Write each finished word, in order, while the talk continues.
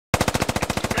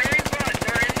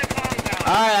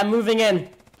Alright, I'm moving in.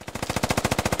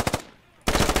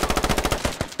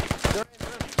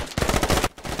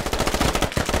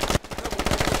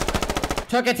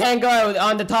 Took a tango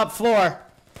on the top floor.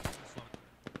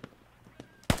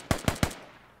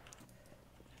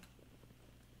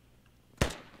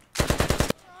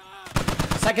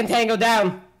 Second tango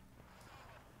down.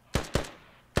 I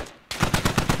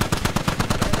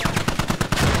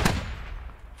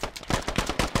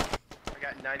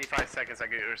got 95 seconds, I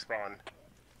get your respawn.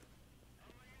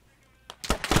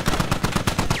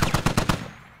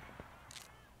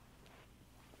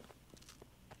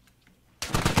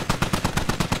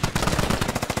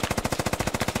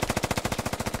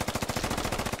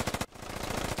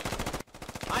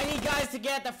 I need guys to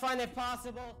get at the front if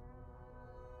possible.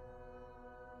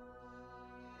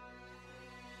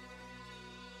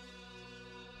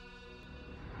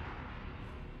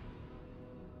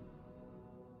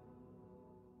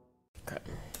 Okay.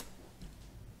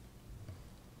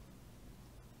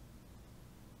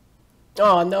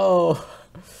 Oh no!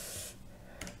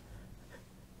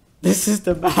 This is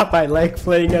the map I like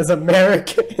playing as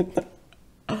American.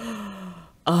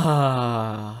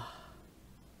 Ah.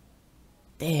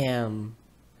 Damn.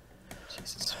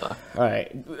 Jesus fuck.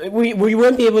 Alright. We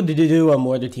wouldn't be able to do a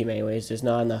mortar team anyways. There's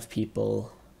not enough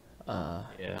people.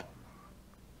 Yeah.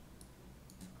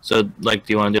 So, like,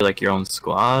 do you want to do, like, your own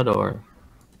squad, or?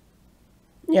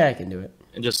 Yeah, I can do it.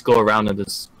 And just go around to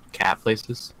this cat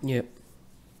places? Yep.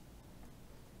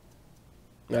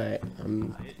 Alright,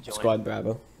 I'm Squad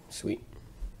Bravo. Sweet.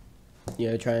 You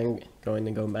gonna try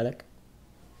and go medic?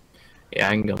 Yeah,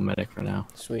 I can go medic for now.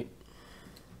 Sweet.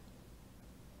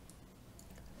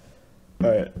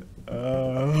 Alright.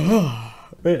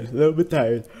 Man, a little bit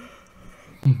tired.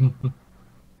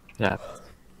 Yeah.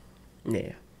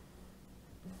 Yeah.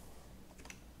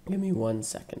 Give me 1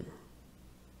 second.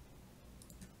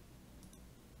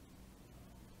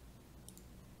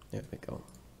 There we go.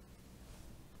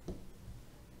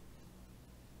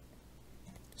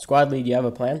 Squad lead, you have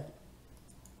a plan?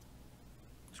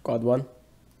 Squad 1?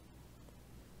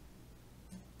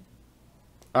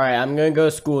 Alright, I'm gonna go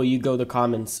to school, you go to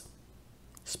commons.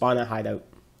 Spawn a hideout.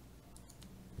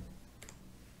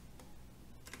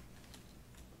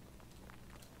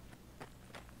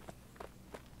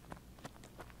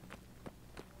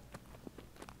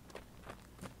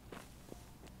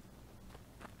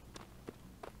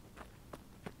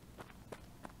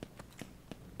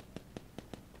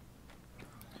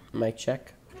 Mic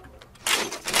check.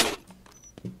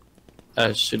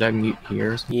 Should I mute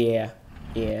here? Yeah,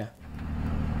 yeah.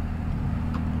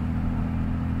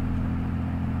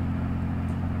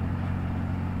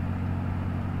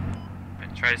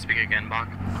 Try to speak again, Bach.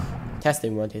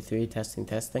 Testing 1 2 3.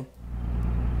 Testing.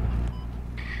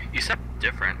 You sound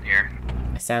different here.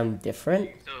 I sound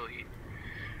different.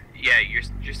 Yeah,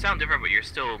 you sound different, but you're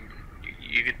still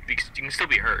you can still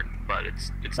be heard, but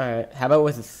it's. All right. How about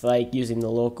with like using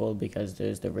the local because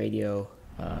there's the radio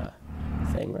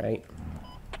thing, right?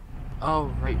 Oh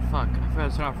right, fuck! I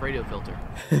forgot to turn off radio filter.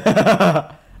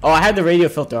 Oh, I had the radio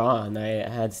filter on. I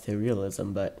had to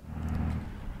realism, but.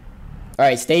 All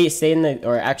right, stay in the,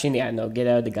 or actually, yeah, no, get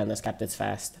out of the gun. This captain's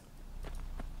fast.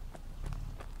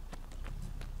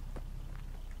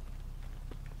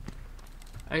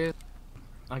 I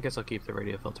guess I'll keep the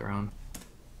radio filter on.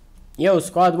 Yo,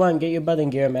 Squad 1, get your butt in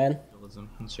gear, man. Realism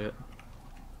and shit.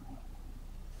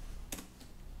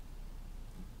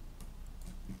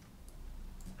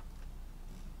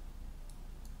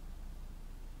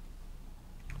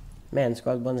 Man,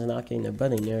 Squad 1's not getting their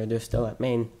butt in gear. They're still at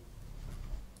main.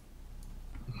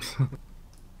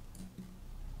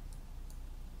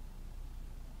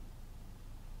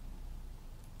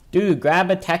 Dude,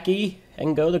 grab a techie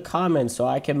and go to commons so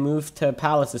I can move to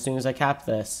palace as soon as I cap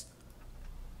this.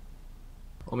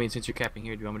 Well, I mean, since you're capping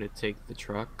here, do you want me to take the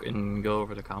truck and go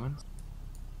over the commons?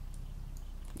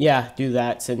 Yeah, do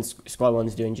that since Squad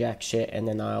 1's doing jack shit, and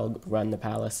then I'll run the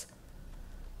palace.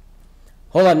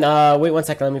 Hold on, wait 1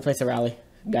 second, let me place a rally.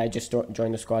 Guy just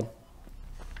joined the squad.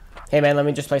 Hey man, let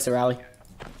me just place a rally.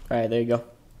 Alright, there you go.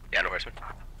 Yeah, no worries.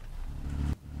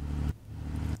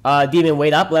 Demon,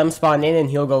 wait up, let him spawn in and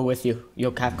he'll go with you.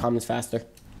 You'll cap commons faster.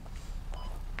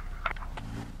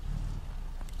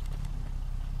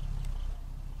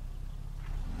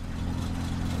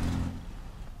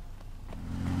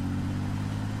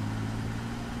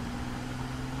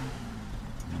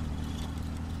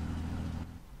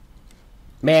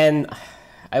 Man,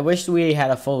 I wish we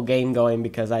had a full game going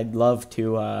because I'd love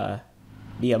to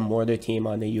be a mortar team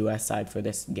on the US side for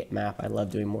this map. I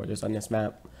love doing mortars on this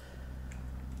map.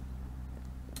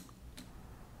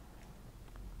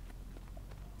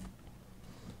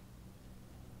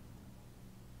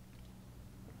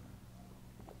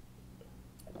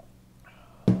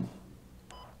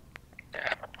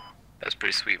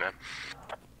 pretty sweet, man.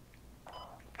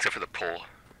 Except for the pole.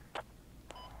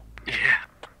 Yeah.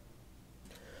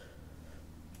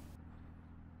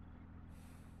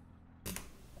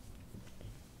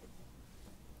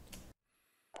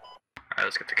 Alright,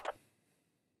 let's get to.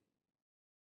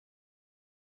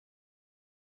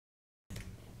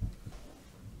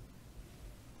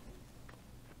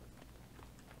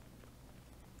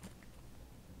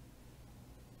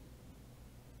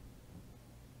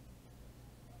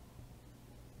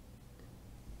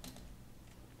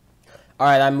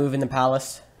 Alright, I'm moving the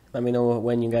palace. Let me know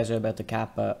when you guys are about to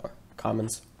cap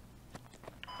commons.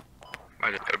 I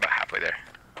just got about halfway there.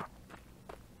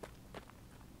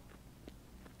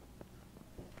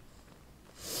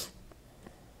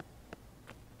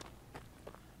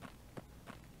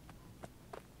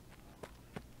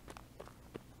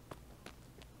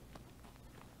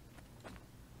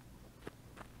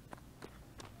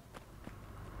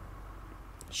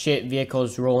 Shit,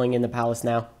 vehicles rolling in the palace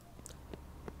now.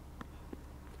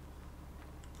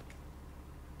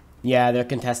 Yeah, they're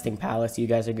contesting palace. You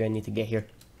guys are going to need to get here.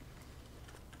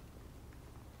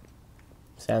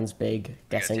 Sounds big.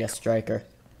 Guessing a striker.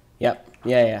 Yep.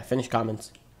 Yeah. Finish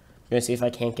commons. I'm going to see if I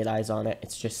can't get eyes on it.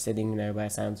 It's just sitting there by the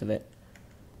sounds of it.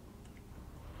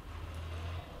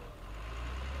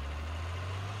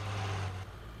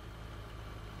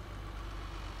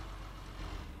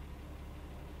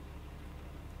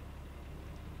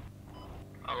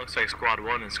 Oh, looks like squad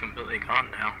 1 is completely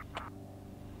gone now.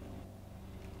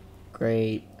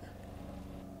 Great.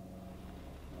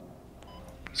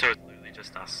 So it's literally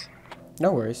just us.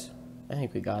 No worries. I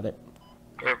think we got it.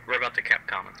 We're about to cap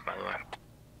commons, by the way.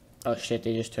 Oh shit,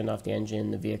 they just turned off the engine in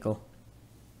the vehicle.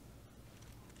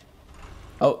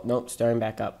 Oh, nope, starting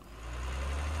back up.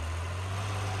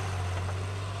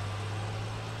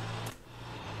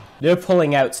 They're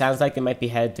pulling out. Sounds like they might be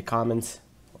headed to commons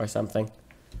or something.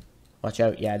 Watch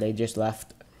out. Yeah, they just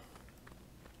left.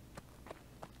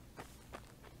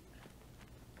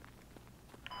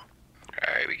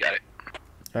 Alright, we got it.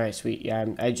 Alright, sweet. Yeah,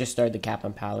 I just started the cap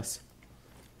on palace.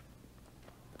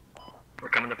 We're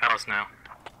coming to palace now.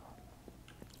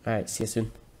 Alright, see you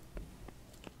soon.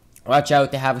 Watch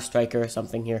out, they have a striker or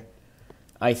something here.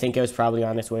 I think it was probably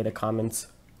on its way to commons.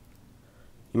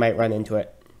 You might run into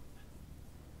it.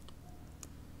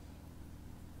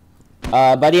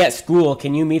 Buddy at school,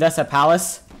 can you meet us at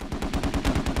palace?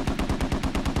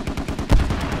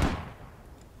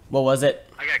 What was it?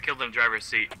 I got killed in the driver's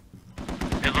seat.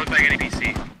 It looked like an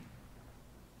APC.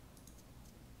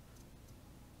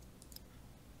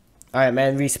 Alright,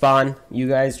 man, respawn. You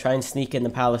guys try and sneak in the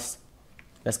palace.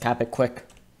 Let's cap it quick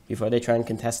before they try and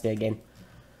contest it again.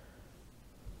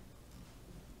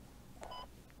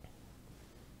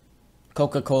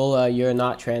 Coca-Cola, you're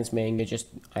not transmitting. You're just,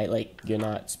 you're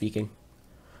not speaking.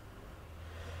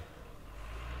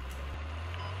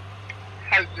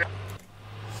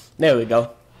 There we go.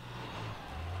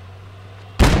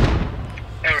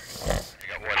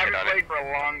 I've played for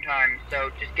a long time, so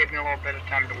just give me a little bit of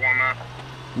time to warm up.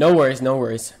 No worries, no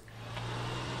worries.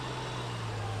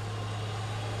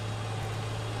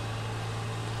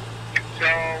 So,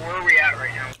 where are we at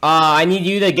right now? I need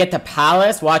you to get to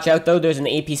palace. Watch out though, there's an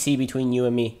APC between you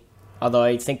and me. Although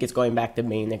I think it's going back to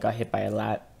main. It got hit by a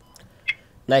lat.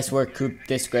 Nice work, Coop.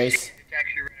 Disgrace. It's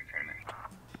actually right in front of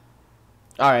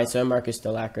me. Alright, so mark is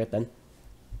still accurate then.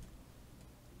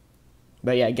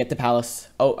 But yeah, get the palace.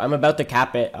 Oh, I'm about to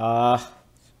cap it.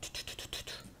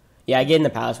 Yeah, get in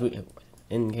the palace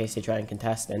in case they try and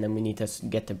contest, and then we need to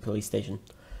get to the police station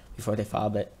before they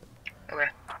fob it. Okay.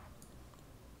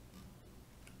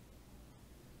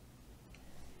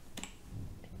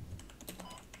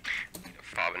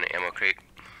 Fob in the ammo crate.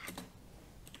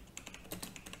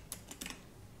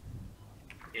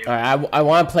 Alright, I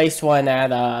want to place one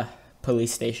at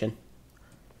police station.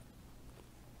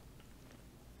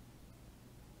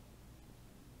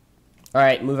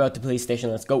 Alright, move out to police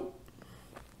station. Let's go.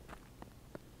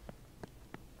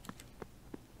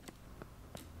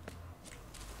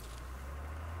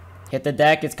 Hit the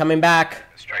deck. It's coming back.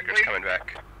 Striker's coming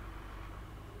back.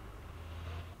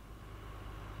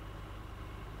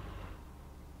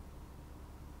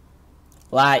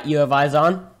 Lat, you have eyes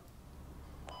on?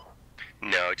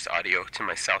 No, just audio to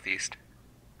my southeast.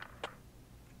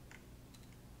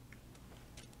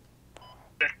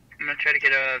 I'm gonna try to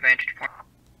get a vantage point.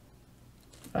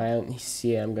 I don't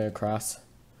see it. I'm gonna cross.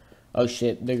 Oh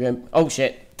shit, they're gonna. Oh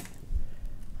shit.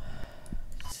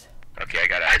 Okay, I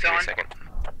got it. Eyes Wait on. a second.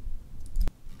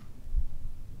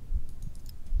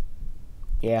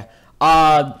 Yeah.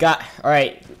 Got.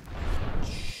 Alright.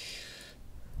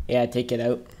 Yeah, take it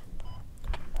out.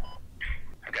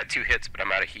 I got 2 hits, but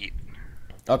I'm out of heat.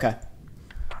 Okay.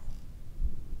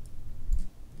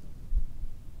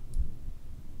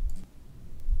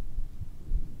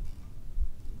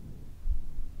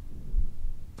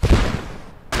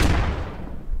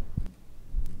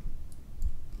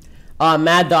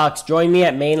 Mad Docs, join me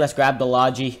at main. Let's grab the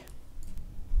Logi.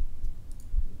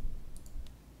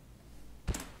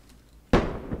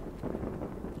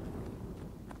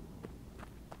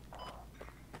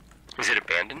 Is it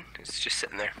abandoned? It's just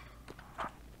sitting there.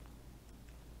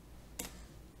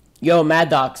 Yo, Mad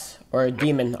Docs or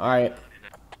Demon. All right.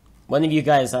 One of you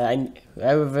guys,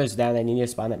 whoever's down, I need you to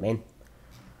spawn at main.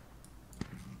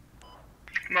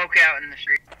 Smoke out in the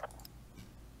street.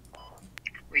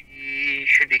 We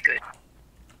should be good.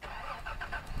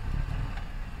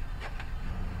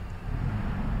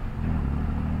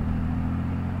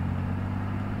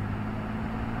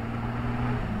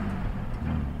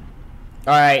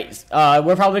 All right.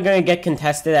 We're probably gonna get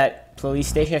contested at police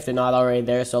station if they're not already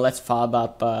there. So let's fob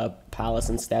up Palace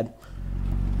instead.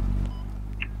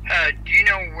 Do you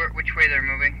know which way they're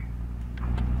moving?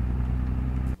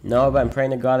 No, but I'm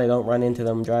praying to God I don't run into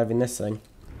them driving this thing.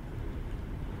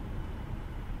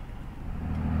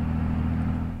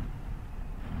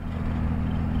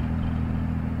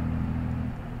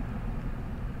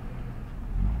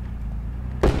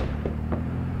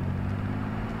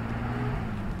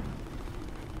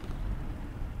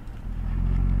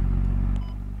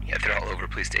 Yeah, they're all over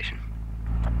police station.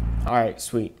 Alright,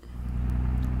 sweet.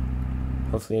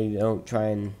 Hopefully they don't try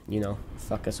and, you know,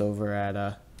 fuck us over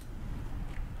at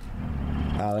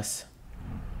Palace.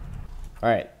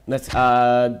 Alright, let's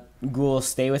Ghoul,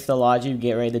 stay with the Logi,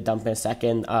 get ready to dump in a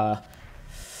second.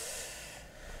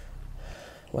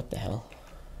 What the hell?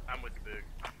 I'm with Big.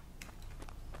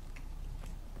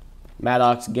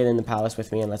 Maddox, get in the Palace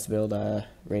with me and let's build a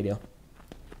radio.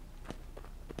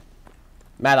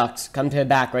 Maddox, come to the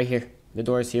back right here. The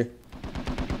door is here.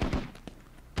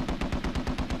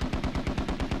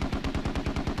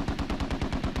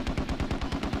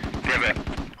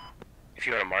 If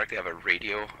you want to mark, they have a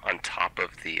radio on top of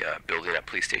the building at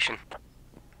police station.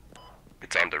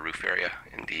 It's on the roof area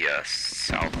in the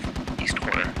southeast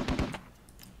corner.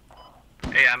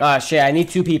 Hey, I'm. Shit, I need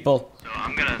 2 people. So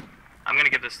I'm gonna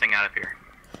get this thing out of here.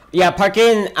 Yeah, park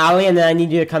it in alley and then I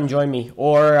need you to come join me.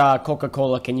 Or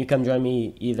Coca-Cola, can you come join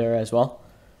me either as well?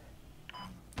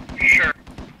 Sure.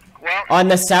 Well, On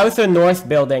the south or north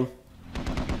building?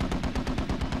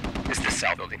 It's the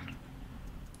south building.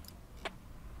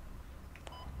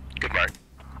 Good mark.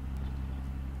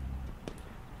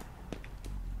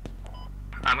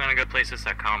 I'm gonna go place this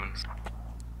at Commons.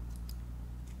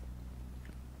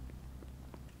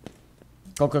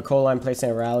 Coca-Cola, I'm placing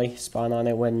a rally. Spawn on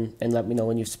it when and let me know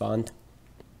when you've spawned.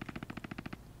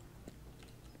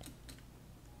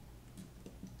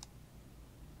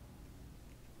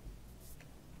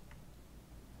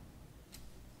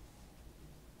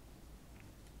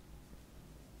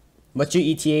 What's your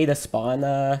ETA to spawn,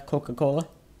 Coca-Cola?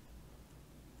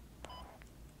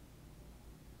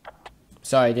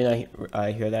 Sorry, didn't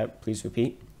I hear that? Please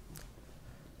repeat.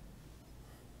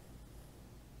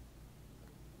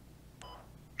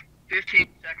 15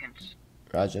 seconds.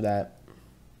 Roger that.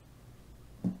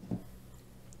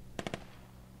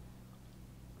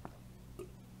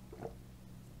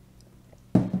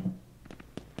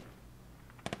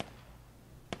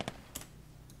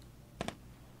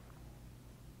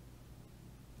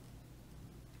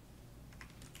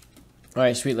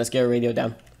 Alright, sweet, let's get a radio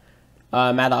down.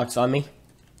 Maddox on me.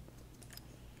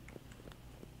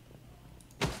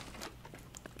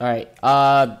 Alright,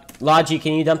 Logi,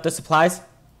 can you dump the supplies?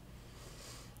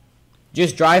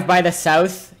 Just drive by the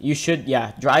south. You should,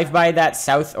 yeah, drive by that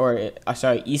south or,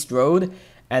 sorry, east road,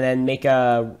 and then make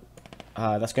a,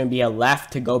 that's going to be a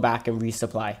left to go back and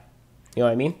resupply. You know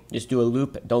what I mean? Just do a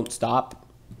loop, don't stop.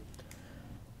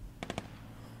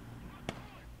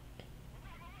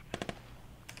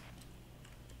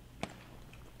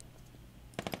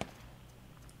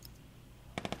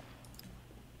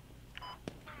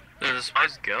 Does the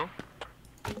spies go?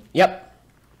 Yep.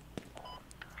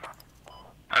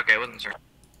 Okay, I wasn't sure.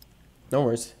 No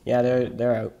worries. Yeah,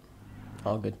 they're out.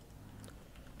 All good.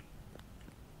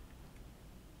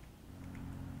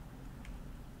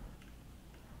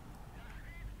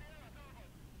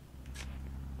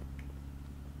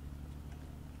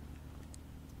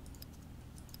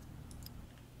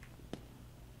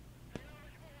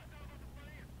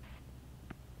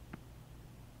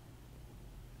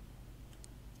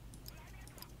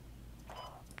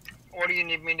 What do you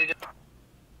need me to do?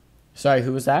 Sorry,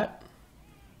 who was that?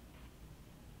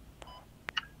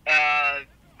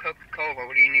 Coca-Cola,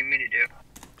 what do you need me to do?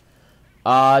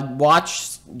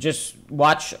 Watch just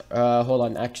watch. Hold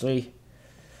on, actually.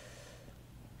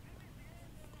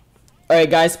 Alright,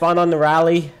 guys, spawn on the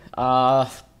rally.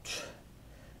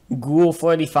 Ghoul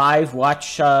 45,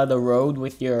 watch the road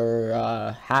with your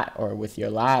hat or with your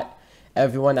lat.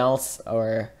 Everyone else,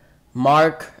 or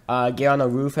Mark, get on a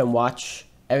roof and watch.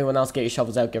 Everyone else, get your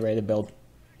shovels out, get ready to build.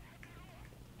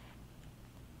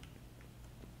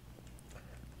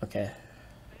 Okay.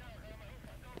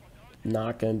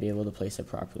 Not gonna be able to place it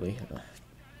properly.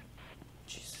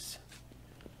 Jesus.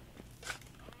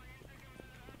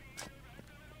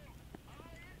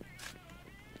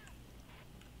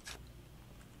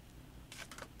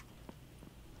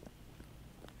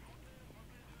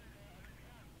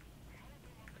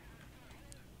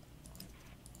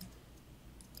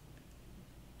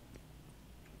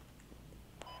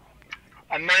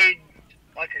 I made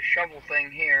like a shovel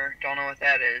thing here. Don't know what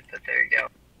that is, but there you go.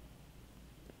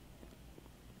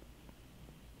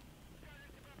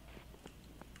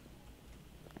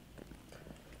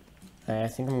 I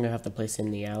think I'm gonna have to place it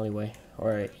in the alleyway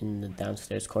or in the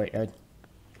downstairs courtyard.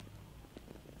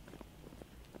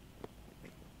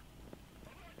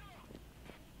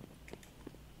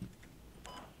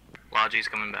 Logi's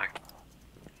coming back.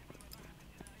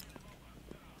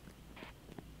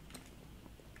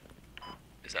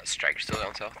 Is that striker still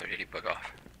down south, or did he bug off?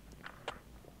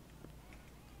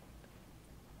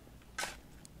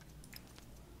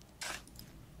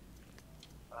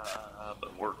 I've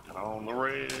been working on the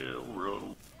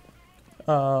railroad.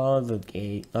 Oh, the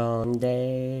gate long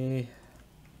day.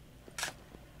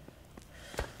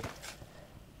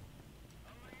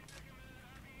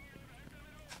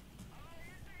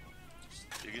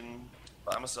 Just digging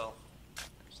by myself.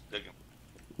 Just digging.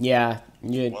 Yeah,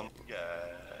 you One guy.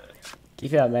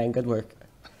 keep it up, man. Good work.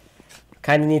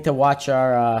 Kind of need to watch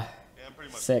our Yeah, I'm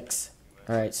pretty much. 6.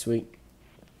 All right, sweet.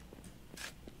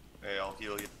 Hey, I'll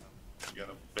heal you. You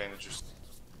gotta bandage your.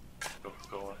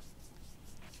 Go on.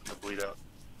 Gonna bleed out.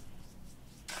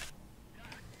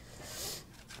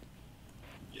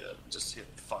 Yeah, just hit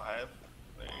 5.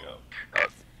 There you go. Oh,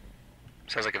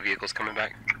 sounds like a vehicle's coming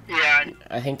back. Yeah,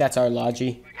 I think that's our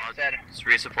Logi. I said It's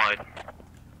resupplied.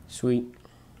 Sweet.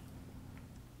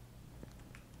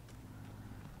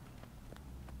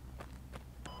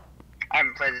 I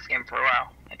haven't played this game for a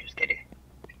while. I'm just kidding.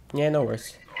 Yeah, no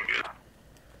worries. All good.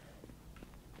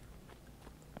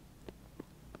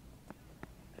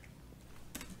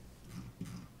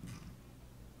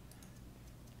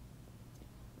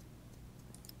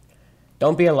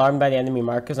 Don't be alarmed by the enemy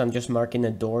markers. I'm just marking the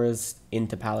doors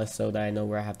into Palace so that I know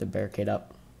where I have to barricade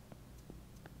up.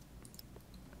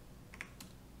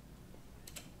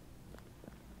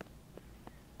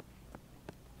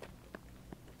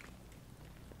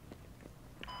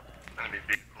 Enemy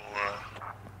vehicle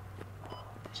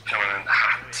coming in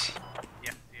hot.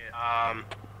 Yeah.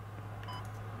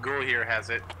 Ghoul here has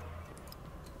it.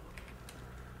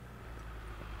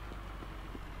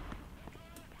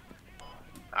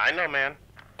 I know, man.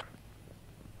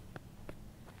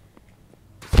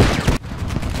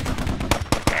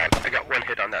 I got one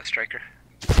hit on that striker.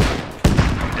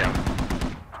 I'm down.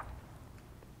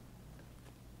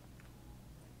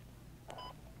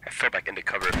 I fell back into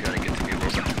cover if you want to get to me,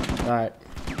 Wilson. Alright.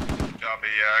 Copy,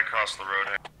 yeah, I crossed the road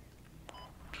here.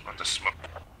 Want to smoke.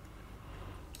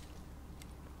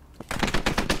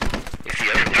 If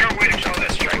the other There are one ways on that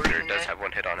to striker avoid does that. have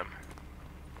one hit on him.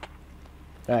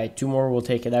 Alright, 2 more will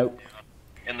take it out.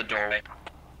 In the doorway.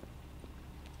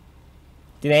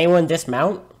 Did anyone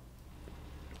dismount?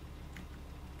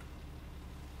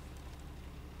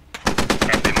 They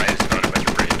might have spawned him at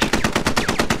the bridge.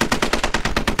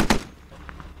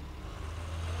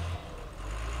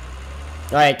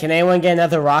 Alright, can anyone get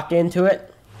another rocket into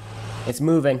it? It's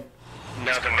moving.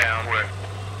 Nothing down.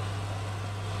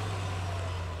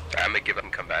 I'm gonna give up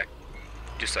and come back.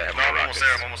 Just so I have No, more I'm rockets.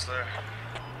 almost there, I'm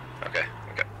almost there. Okay,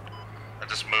 okay. I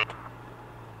just moved.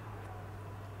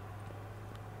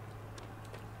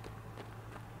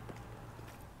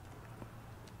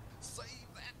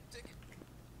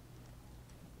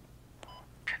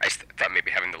 Thought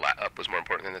maybe having the lat up was more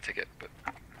important than the ticket, but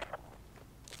Yeah,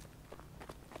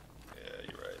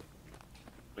 you're right.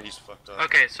 But he's fucked up.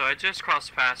 Okay, so I just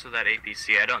crossed paths with that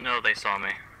APC. I don't know if they saw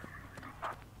me.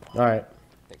 Alright.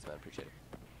 thanks, man. Appreciate it.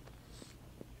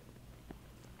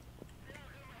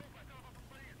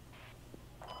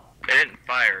 They didn't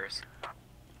fire us.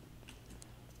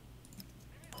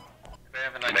 They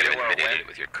have an You might idea have where it intimidated went. it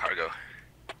with your cargo.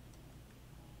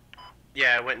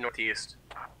 Yeah, it went northeast.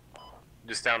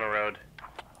 Just down the road.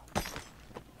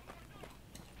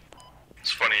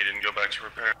 It's funny you didn't go back to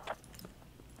repair.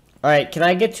 Alright, can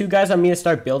I get 2 guys on me to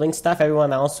start building stuff?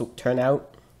 Everyone else will turn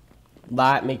out.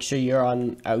 Lat, make sure you're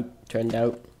turned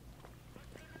out.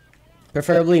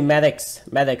 Preferably medics.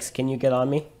 Medics, can you get on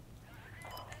me?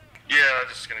 Yeah, I'm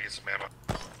just gonna get some ammo.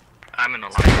 I'm in a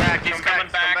line. He's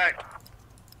coming back.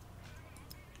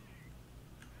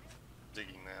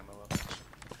 Digging the ammo up.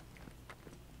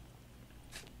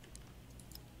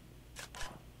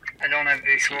 I don't have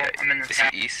visual. I'm in the Is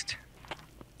south. he east?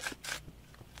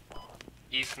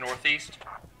 East, northeast?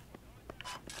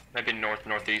 Maybe north,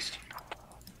 northeast.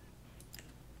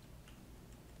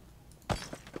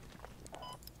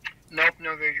 Nope,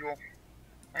 no visual.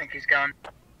 I think he's gone.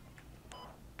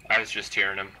 I was just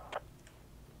hearing him.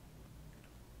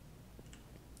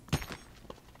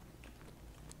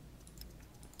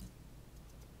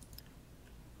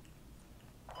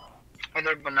 Are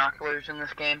there binoculars in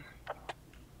this game?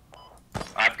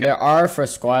 I've got. There are for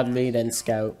squad lead and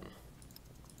scout.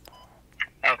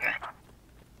 Okay.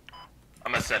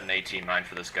 I'm gonna set an 18 mine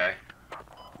for this guy.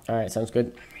 Alright, sounds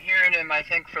good. I'm hearing him, I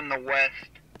think, from the west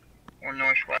or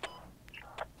northwest.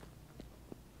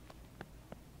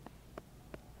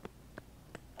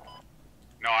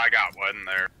 No, I got one.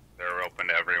 They're open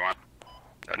to everyone.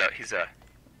 Oh no, he's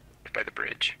by the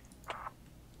bridge.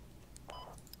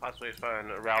 Possibly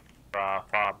find a route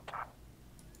fob.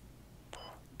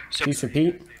 So, Please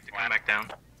repeat. come back down.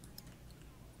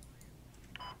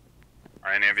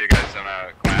 Are any of you guys in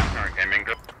a class or a gaming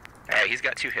group? Alright, he's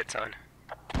got 2 hits on.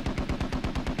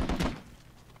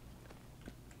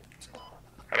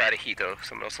 How about a heat though?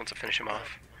 Someone else wants to finish him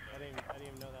off. I didn't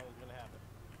even know that was gonna happen.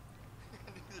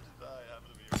 Neither did I, happen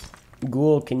to be.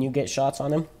 Ghoul, can you get shots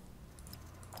on him?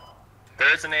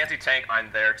 There is an anti-tank mine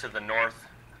there to the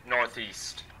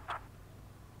northeast.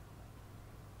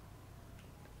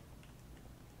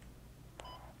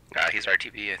 He's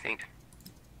RTB, I think.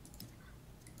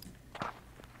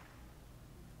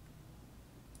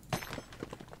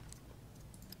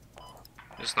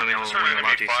 Just let me know Just when heard you're enemy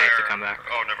allowed to safe to fire. come back.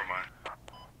 Oh, never mind.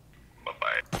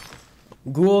 Bye-bye.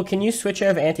 Ghoul, can you switch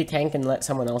out of anti-tank and let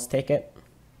someone else take it?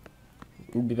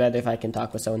 It'd be better if I can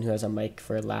talk with someone who has a mic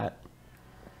for Lat.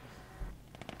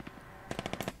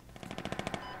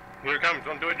 Here it comes.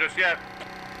 Don't do it just yet.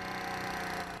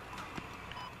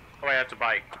 Oh, wait, that's a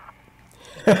bike.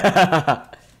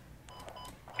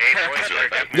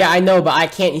 Yeah, I know, but I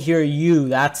can't hear you.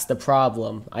 That's the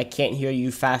problem. I can't hear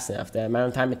you fast enough. The amount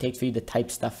of time it takes for you to type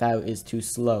stuff out is too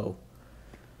slow.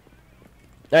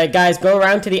 Alright, guys, go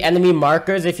around to the enemy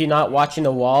markers if you're not watching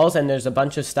the walls, and there's a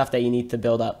bunch of stuff that you need to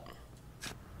build up.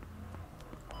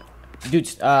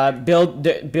 Dude,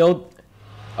 build.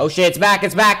 Oh shit, it's back,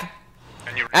 it's back!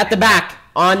 At the back,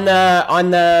 on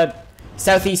the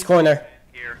southeast corner.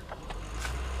 Here.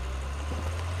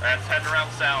 That's heading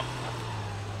around south.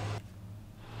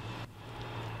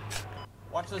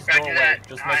 Watch this Roger doorway. that.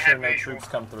 Just I make sure have no visual. troops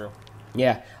come through.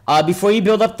 Yeah. Before you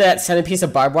build up that centerpiece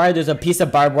of barbed wire, there's a piece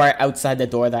of barbed wire outside the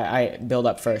door that I build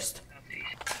up first.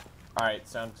 Alright,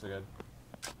 sounds good.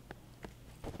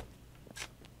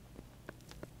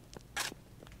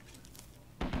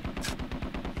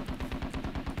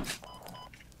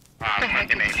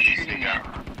 Fucking APC gun.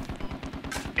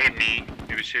 Hit me.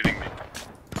 He was shooting me.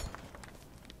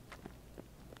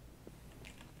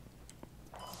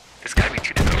 There's gotta be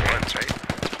 2 different ones, right?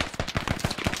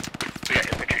 We got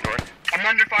infantry north. I'm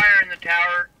under fire in the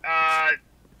tower,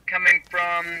 coming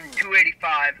from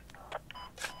 285.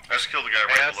 I just killed the guy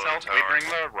right below the ASL, we tower. bring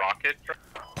the rocket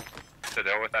to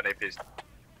deal with that APC.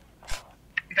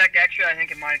 In fact, actually, I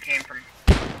think it might have came from.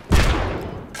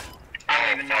 I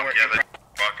don't even know where it Yeah, came they from.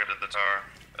 rocketed the tower.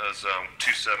 It was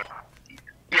 2-7.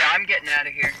 Yeah, I'm getting out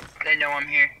of here. They know I'm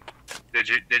here. Did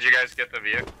you guys get the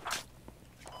vehicle?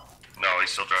 No,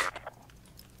 he's still driving.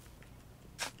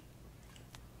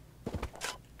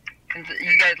 Can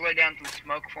you guys lay down some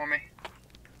smoke for me?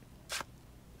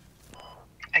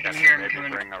 I can hear him Maybe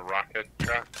coming. bring a rocket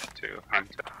truck to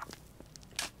hunt it.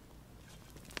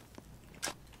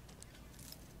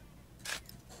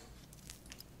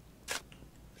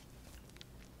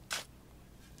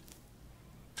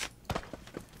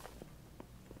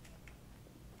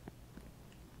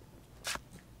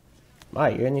 Wow,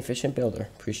 you're an efficient builder.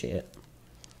 Appreciate it.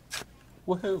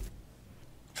 Woohoo!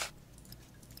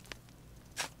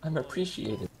 I'm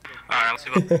appreciated. Alright, let's see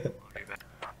what.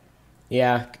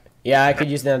 Yeah, I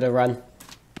could use another run.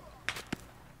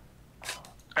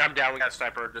 I'm down. We got a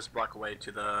sniper just a block away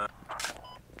to the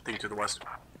thing to the west.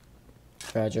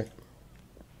 Roger.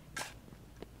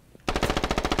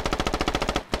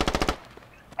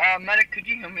 Medic, could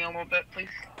you heal me a little bit, please?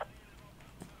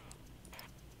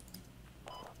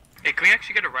 Hey, can we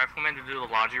actually get a rifleman to do the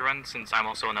logi run since I'm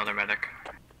also another medic?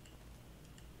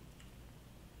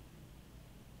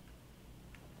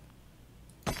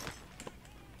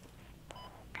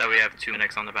 2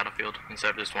 medics on the battlefield instead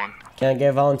of just 1. Can I get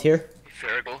a volunteer?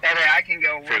 Farragle, Okay, I can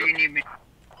go. Where do you need me?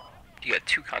 you got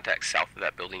 2 contacts south of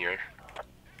that building you're in.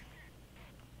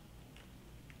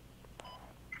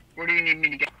 Where do you need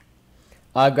me to get?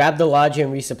 Grab the lodge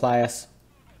and resupply us.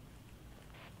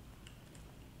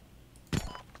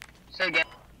 Say again.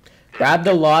 Grab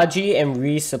the lodgy and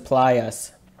resupply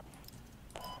us.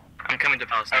 I'm coming to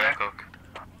Palace now, Coke.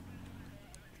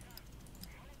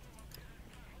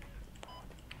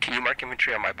 Can you mark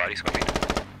inventory on my body swapping?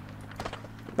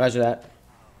 Roger that.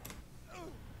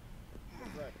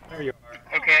 There you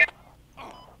are. Okay.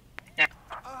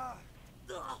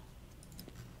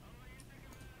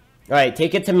 Alright,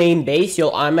 take it to main base.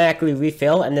 You'll automatically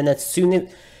refill, and then and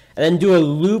then do a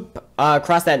loop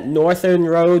across that northern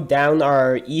road, down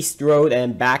our east road,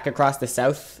 and back across the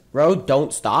south road.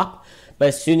 Don't stop. But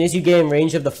as soon as you get in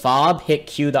range of the fob, hit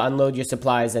Q to unload your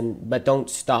supplies, but don't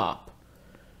stop.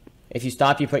 If you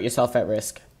stop, you put yourself at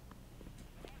risk.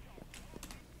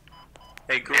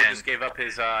 Hey, Ghoul just gave up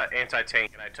his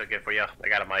anti-tank, and I took it for you. I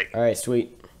got a mic. Alright,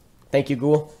 sweet. Thank you,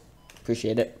 Ghoul.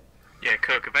 Appreciate it. Yeah,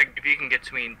 Cook, if you can get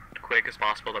to me quick as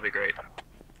possible, that'd be great.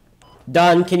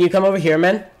 Done. Can you come over here,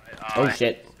 man? Oh,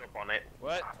 shit. On it.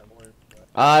 What?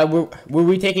 Were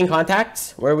we taking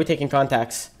contacts? Where are we taking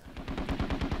contacts?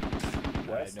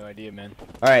 I have no idea, man.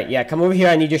 Alright, yeah, come over here.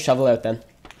 I need your shovel out then.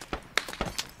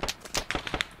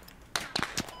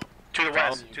 To the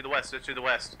west. To the west. To the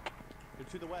west.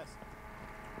 To the west.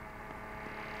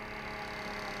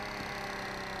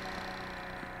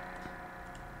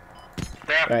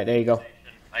 Alright, there you go.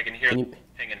 I can hear them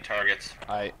pinging targets.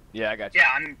 Yeah, I got you.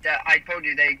 Yeah, I told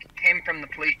you they came from the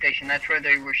police station. That's where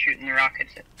they were shooting the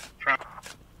rockets from.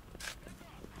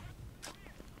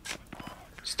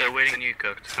 Still waiting on you,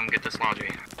 Cook, to come get this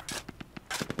laundry.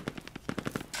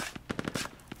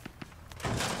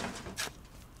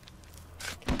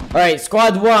 Alright,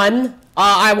 squad 1.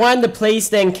 I wanted to place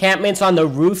the encampments on the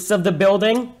roofs of the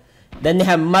building. Then they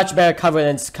have much better cover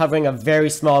than covering a very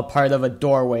small part of a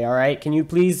doorway, alright? Can you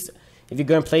please, if you're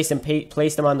going to place them,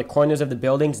 place them on the corners of the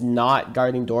buildings, not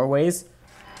guarding doorways?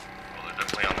 Well, they're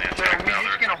definitely on the So attack are we now.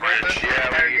 just They're gonna at the hold this bridge. the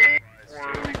entire game, or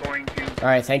are we going to?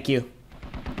 Alright, thank you.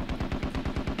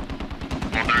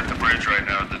 Well, they're at the bridge right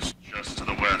now. That's just to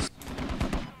the west.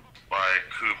 By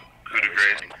Coup de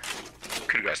Grace.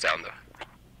 Coup de Grace down, though.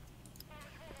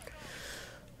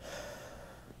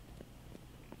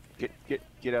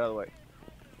 Get out of the way.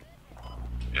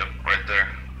 Yep, right there.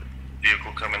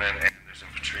 Vehicle coming in, and there's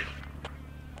infantry.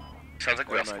 Sounds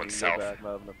like we also went south. I'm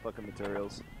having the fucking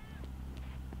materials.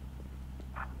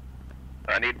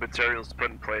 I need materials to put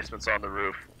in placements on the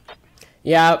roof.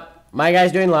 Yeah, my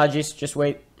guy's doing lodges. Just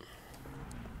wait.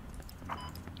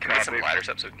 Can we get some ladders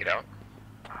up so we can get out?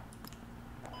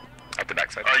 Up the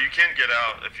backside. You can get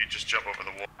out if you just jump over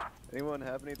the wall. Anyone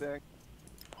have anything?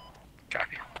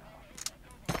 Copy.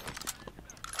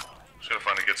 Just gotta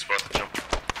find a good spot to jump.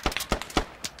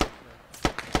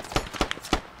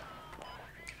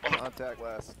 Contact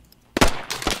last.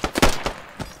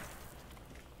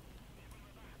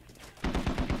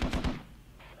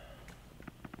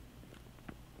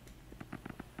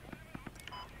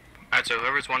 Alright, so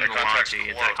whoever's one in the contact's lodgy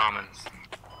is close. at Commons.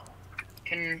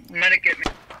 Can medic get me?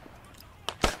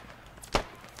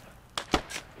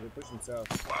 We're pushing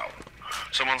south. Wow.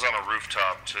 Someone's on a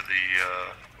rooftop to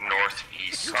the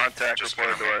northeast. Contact Just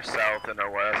reported to gonna- our south and our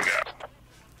west. Yeah.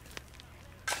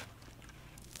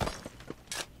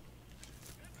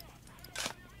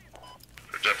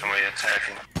 They're definitely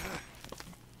attacking.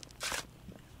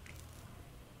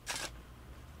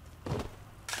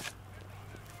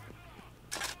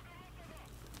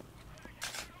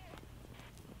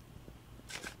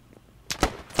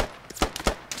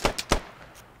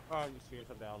 Oh, you see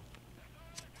it down.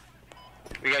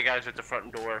 We got guys at the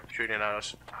front door shooting at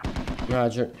us.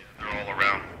 Roger. They're all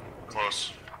around.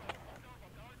 Close.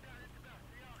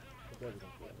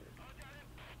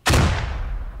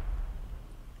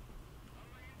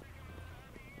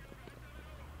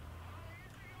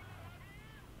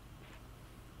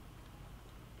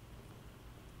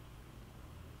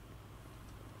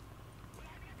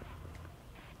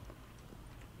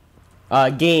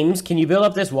 Games, can you build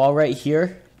up this wall right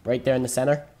here? Right there in the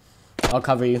center? I'll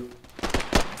cover you.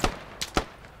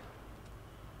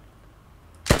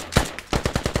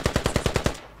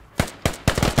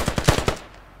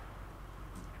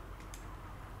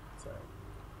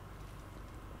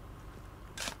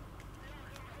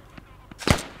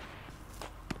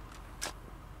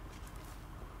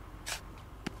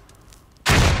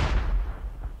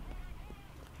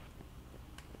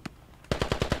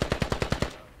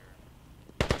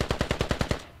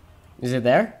 Is it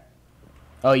there?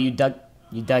 Oh, you dug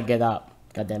it up.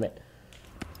 God damn it.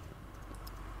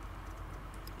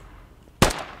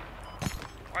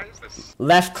 Why is this?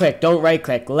 Left click, don't right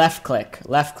click. Left click.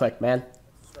 Left click, man.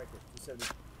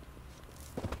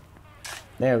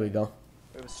 There we go.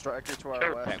 We have a striker to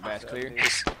our left. Back's clear.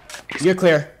 You're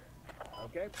clear.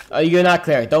 Okay. Oh, you're not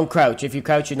clear. Don't crouch. If you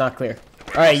crouch, you're not clear.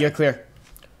 Alright, you're clear.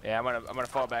 Yeah, I'm gonna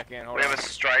fall back in. Hold We on. have a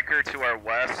striker to our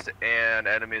west and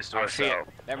enemies to Oh our shit. south.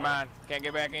 Never mind. Can't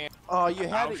get back in. Oh, you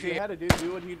had Oh, to. shit. You had to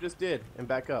do what you just did and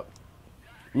back up.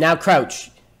 Now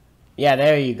crouch. Yeah,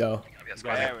 there you go.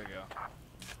 There we go.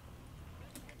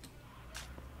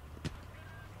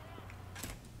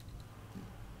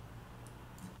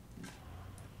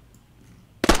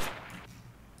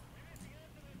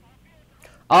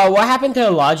 Oh, what happened to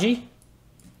Logi?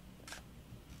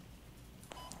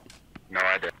 No,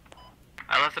 I did.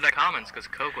 I left it at Commons because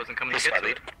Coke wasn't coming to get to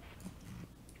it.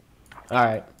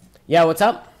 Alright. Yeah, what's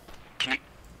up? Can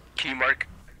you mark?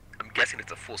 I'm guessing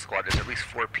it's a full squad. There's at least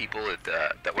 4 people at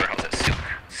that warehouse at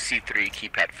C3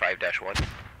 keypad 5-1.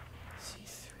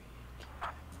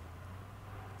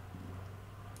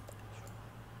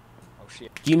 Oh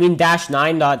shit. Do you mean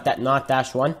 -9, not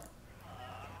 -1?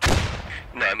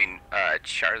 No, I mean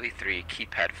Charlie 3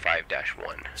 keypad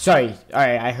 5-1. Sorry.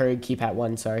 Alright, I heard keep at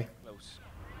 1, sorry. Close.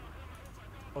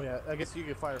 Oh yeah, I guess you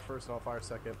can fire first and I'll fire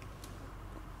second.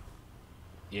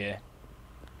 Yeah.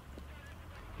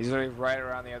 He's literally right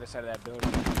around the other side of that building.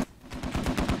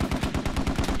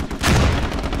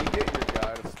 Can you get your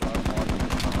guy to start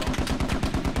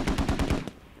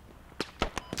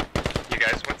You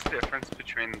guys, what's the difference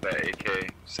between the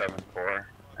AK-74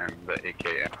 and the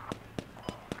AKM?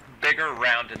 Bigger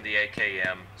round in the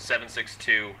AKM,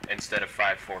 7.62 instead of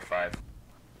 5.45.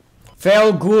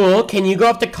 Feral Ghoul, can you go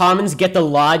up to Commons, get the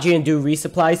Logi, and do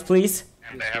resupplies, please?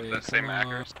 And they have the same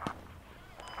hackers.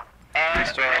 We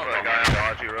still have a guy on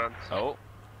Logi runs. Oh.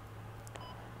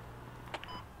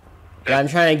 Yeah, I'm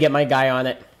trying to get my guy on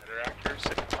it. Better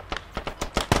accuracy.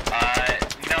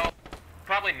 No,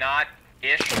 probably not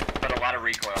ish, but a lot of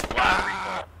recoil. A lot of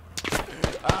recoil.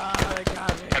 they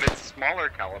got me. But it's smaller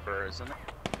caliber, isn't it?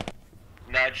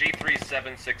 No, G3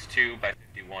 7.62 by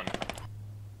 51.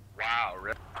 Wow,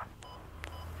 rip.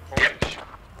 Yep.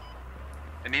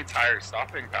 It needs higher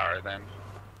stopping power then.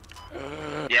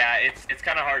 Yeah, it's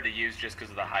kind of hard to use just because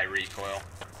of the high recoil.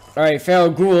 Alright, Feral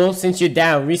Ghoul, since you're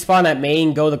down, respawn at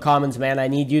main, go to Commons, man. I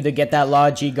need you to get that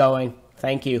Logi going.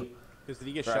 Thank you. Because did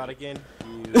he get shot again?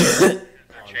 They're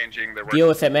changing their Deal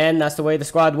with it, man. That's the way the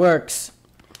squad works.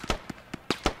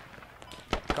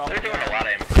 They're doing a lot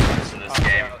of improvements to this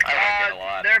game. I like it a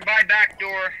lot. They're by back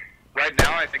door. Right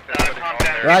now, I think they're putting all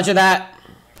their, Roger that.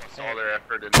 all their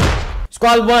effort in.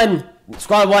 Squad 1.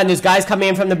 Squad 1, there's guys coming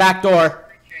in from the back door.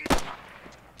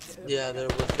 Yeah, they're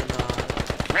within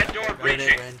Red door grenade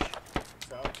breaching. range.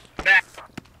 Back.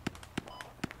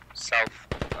 South.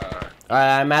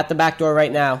 Alright, I'm at the back door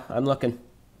right now. I'm looking.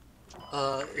 You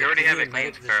already have it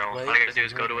cleaned, Feral. All I gotta do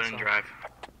is go to it and drive.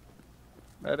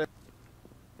 Medic.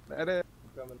 Medic.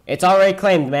 It's already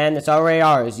claimed, man. It's already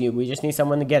ours. We just need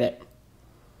someone to get it.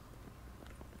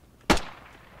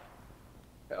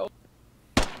 Help.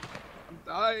 I'm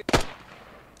dying.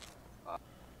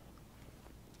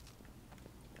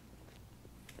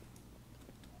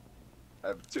 I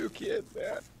have 2 kids,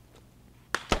 man.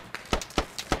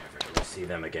 Never gonna see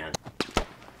them again.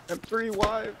 And 3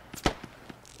 wives.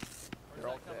 They're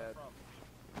all dead.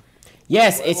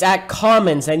 Yes, it's at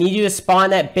Commons. I need you to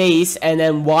spawn at base and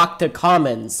then walk to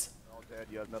Commons. They're all dead.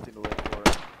 You have nothing to live for.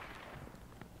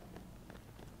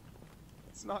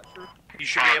 It's not true. You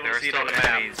should be able to see it on the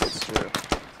map.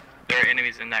 There are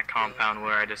enemies in that compound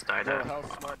where I just died Bro, at. how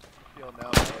smart do you feel now,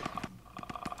 man?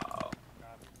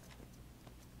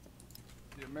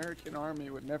 The American army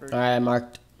would never. Alright, I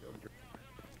marked.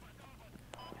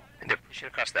 And they're pushing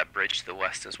across that bridge to the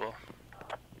west as well.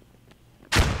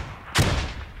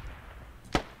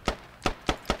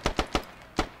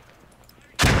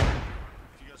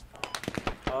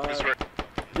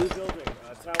 New building,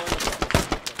 tower.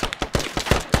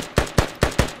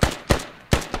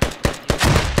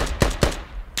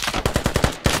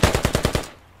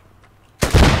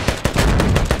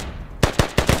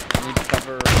 Need to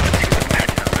cover.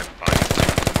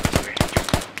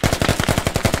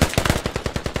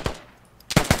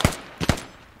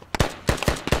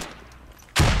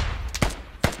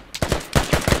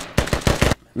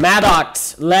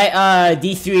 Maddox, let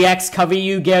D3X cover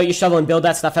you, get out your shovel and build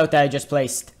that stuff out that I just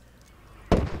placed.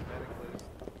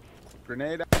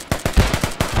 Grenade.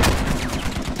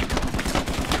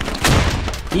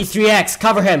 D3X,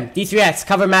 cover him. D3X,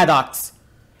 cover Maddox.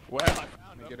 Well, I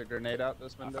found him. Get a grenade out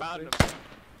this window, please.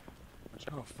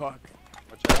 Oh fuck.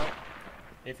 Watch out.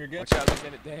 If you're good. Watch out,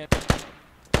 Lieutenant Dan.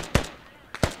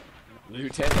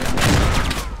 Lieutenant.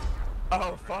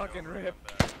 Oh, fucking rip.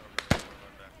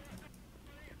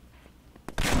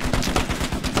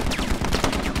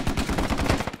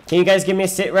 Can you guys give me a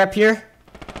sit rep here?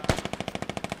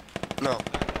 No.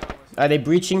 Are they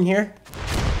breaching here?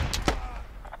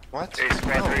 What? Hey,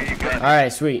 squad, where you got?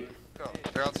 Alright, sweet. Go.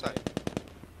 They're outside.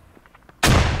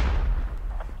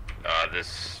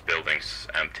 This building's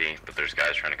empty, but there's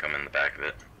guys trying to come in the back of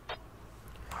it.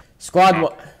 Squad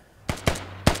one.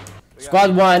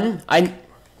 Squad one,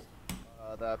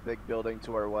 That big building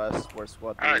to our west, where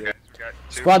squad 3 Alright, is. guys, we got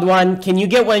two. Squad one, can you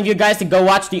get one of you guys to go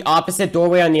watch the opposite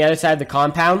doorway on the other side of the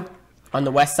compound? On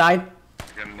the west side?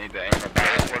 You're gonna need to aim at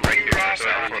that one right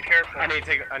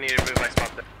here. I need to move my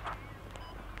spot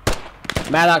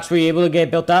there. Maddox, were you able to get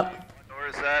it built up? Where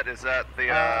is that? Is that the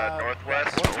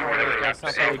northwest or That's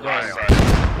not fully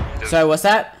done. Sorry, what's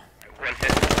that? One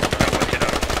hit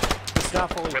up. It's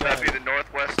not fully Would that done. be the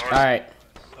northwest or? Alright,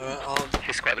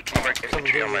 Hey, squad, can you mark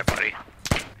infantry on my body?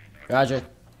 roger.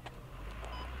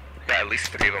 Got at least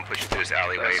 3 of them pushing through this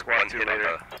alleyway. Squad One 2 hit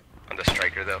later. on the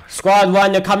striker, though. Squad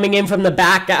one, they're coming in from the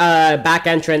back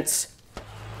entrance.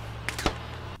 I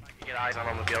can get eyes on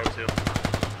the other two.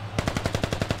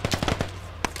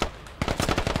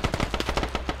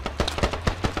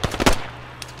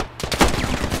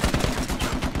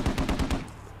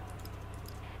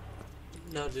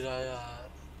 No, did I,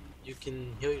 you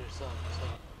can heal yourself,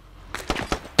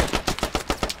 so.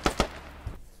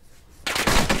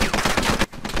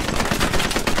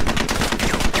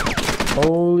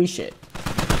 Holy shit.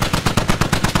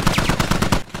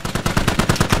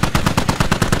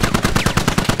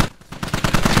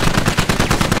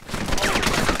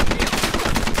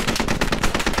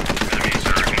 Enemies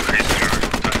are increasing our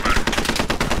timer.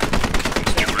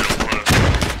 It's getting real close.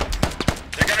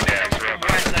 They're gonna be coming from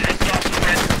west. I just saw some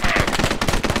red smoke.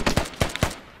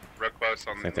 Real close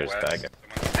on I think the there's west. bad guys.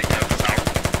 Someone's taking out the south.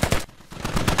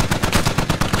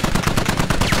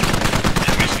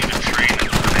 Yeah, we just need a train and a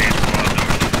grenade squad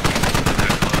over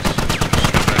that close. Just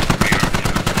go back to where we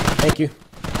are. Thank you.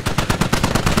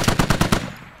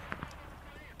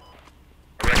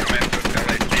 I recommend the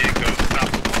LAC go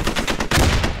south.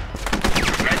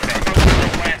 Red smoke to the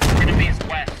west. Enemies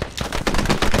west.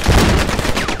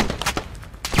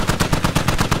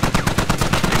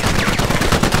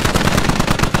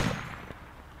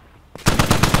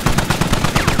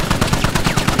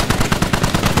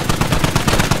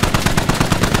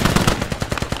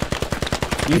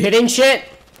 You hitting shit?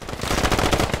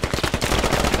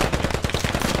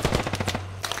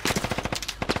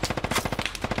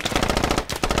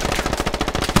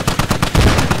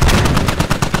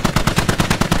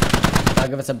 I'll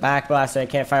give us a back blast so I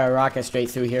can't fire a rocket straight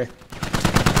through here.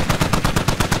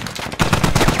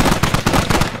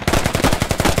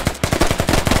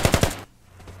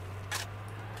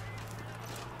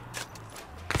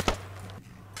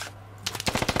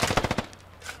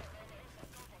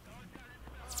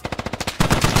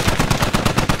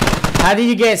 How did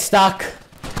you get stuck?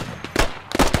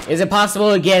 Is it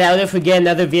possible to get out if we get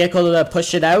another vehicle to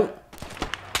push it out?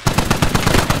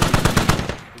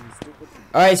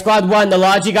 Alright, squad 1, the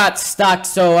Logi got stuck,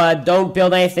 so don't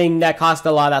build anything that costs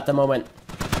a lot at the moment.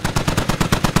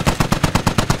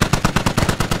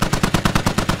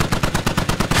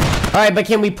 Alright, but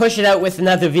can we push it out with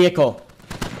another vehicle?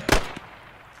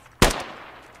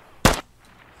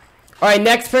 Alright,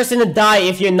 next person to die,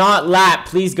 if you're not Lap,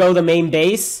 please go to main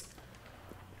base.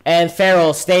 And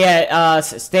Farrell, stay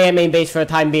at main base for the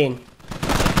time being.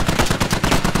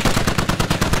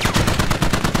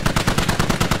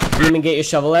 Demon, get your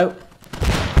shovel out.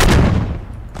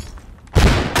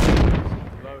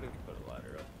 Loading. Put a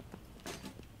ladder up.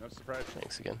 No surprise.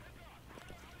 Thanks again.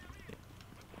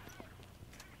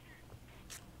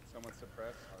 Someone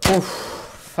suppressed. Oof,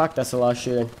 fuck, that's a lot of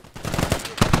shooting.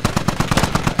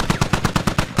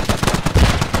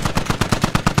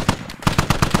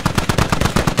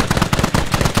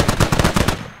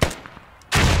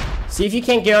 See if you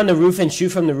can't get on the roof and shoot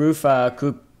from the roof,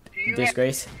 Coop.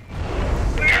 Disgrace.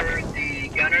 Where the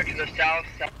gunner to the south.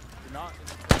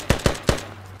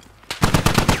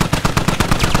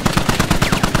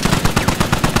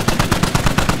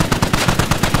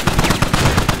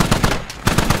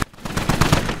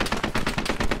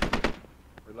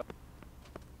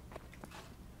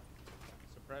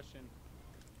 Suppression.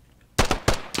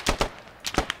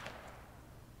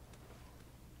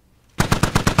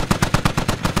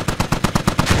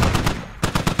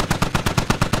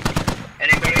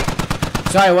 Anybody?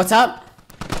 Sorry, what's up?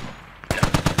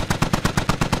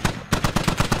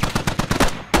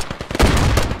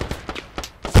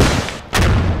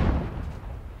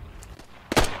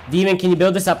 Demon, can you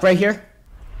build this up right here?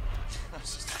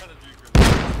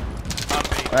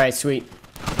 Alright, sweet.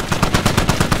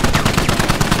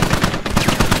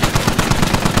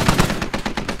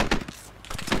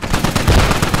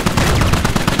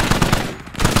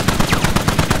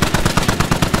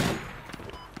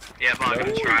 Yeah, but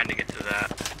I'm trying to get to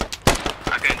that.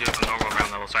 I couldn't do it the normal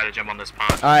ground level, so I had to jump on this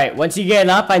pod. Alright, once you get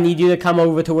up, I need you to come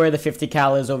over to where the 50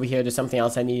 cal is over here. There's something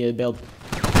else I need you to build.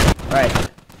 Alright.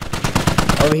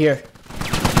 Over here.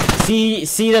 See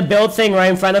the build thing right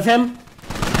in front of him?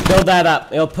 Build that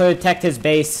up. It'll protect his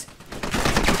base.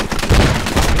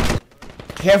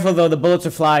 Careful though, the bullets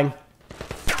are flying.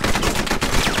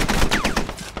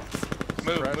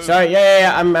 Move. Sorry,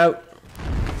 yeah, I'm out.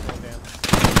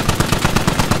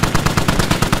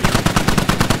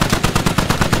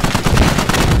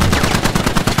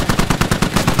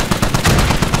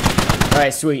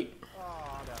 Alright, sweet.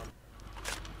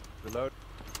 Reload.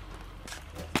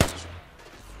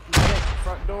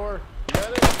 Front door.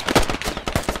 Medic.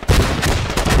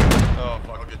 Oh,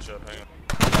 fuck, I'll get you up. Hang on.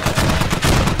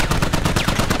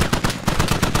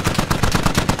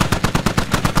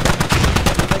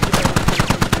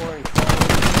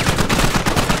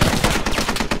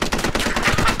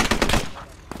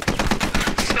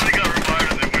 Somebody got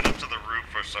revived and they went up to the roof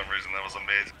for some reason. That was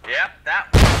amazing. Yep, that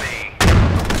was me.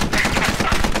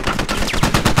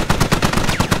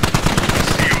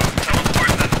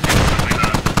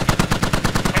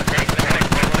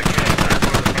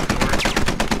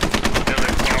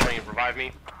 Revive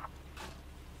me.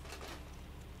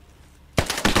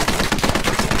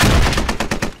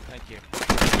 Thank you.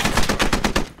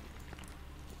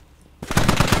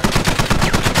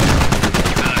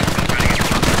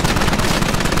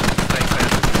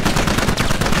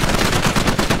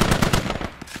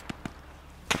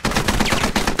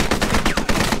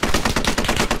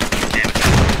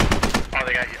 Oh,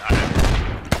 they got you.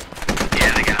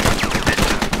 Yeah, they got me.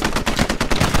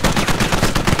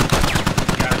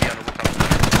 Gotta be on the roof.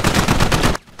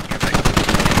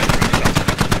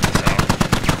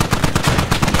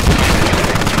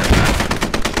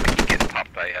 Getting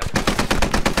popped by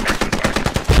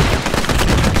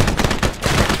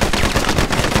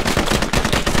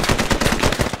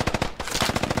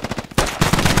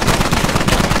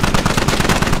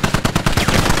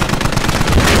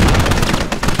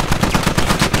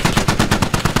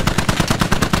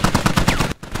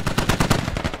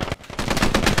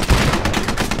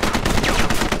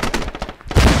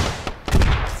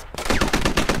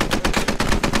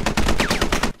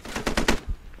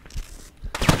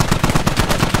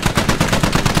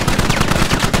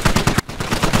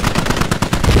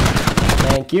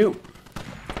Thank you.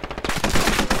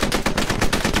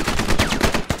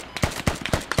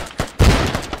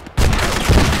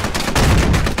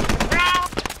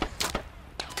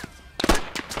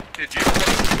 Did you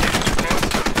close?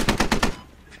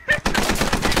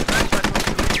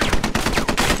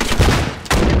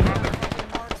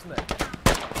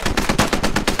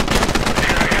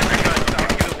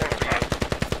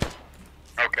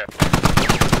 Okay.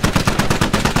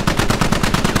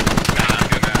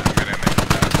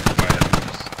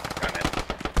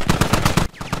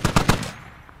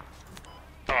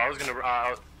 Oh, I was gonna,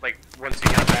 like, once you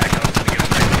got back, I was gonna get a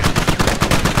knife.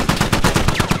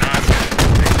 No, I'm good.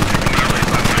 Early,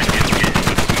 so I might get into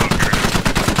the smoker.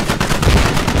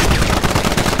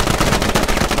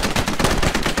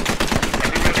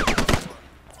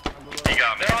 He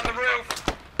got me. They're on the roof.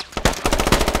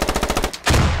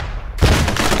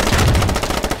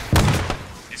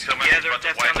 He's coming. Yeah, He's they're about to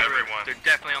definitely wipe on the roof. everyone. They're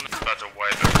definitely on the He's about to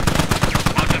wipe everyone.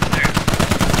 Watch upstairs.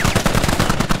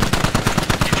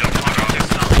 He jumped on Watch us.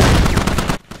 yourself.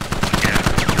 Yeah.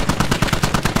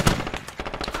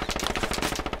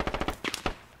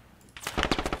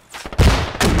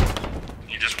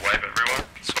 You just wipe everyone.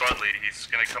 Squad lead, he's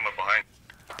gonna come up behind.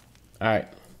 Alright.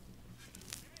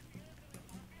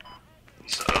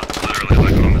 He's literally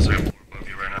like on this airport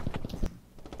movie right now.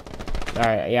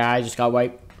 Alright, yeah, I just got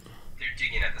wiped. They're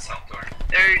digging at the south door.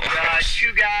 There's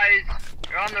two guys.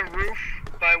 They're on the roof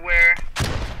by where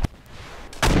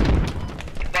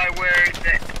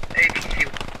the ABC.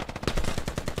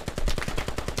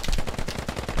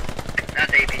 Not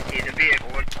the ABC, the vehicle.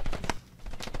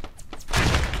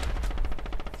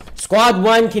 Squad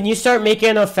 1, can you start making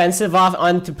an offensive off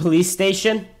onto police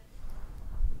station?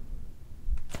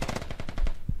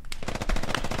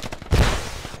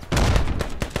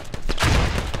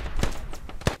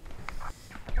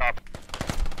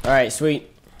 Alright, sweet.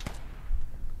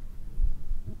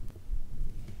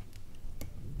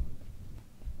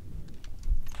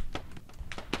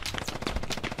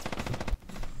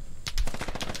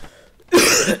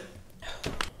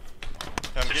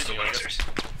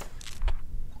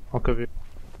 I'll cover you.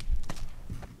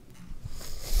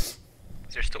 Is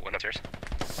there still one upstairs?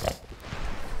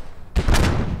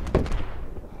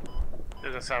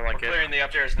 Doesn't sound like We're clearing the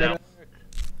upstairs now.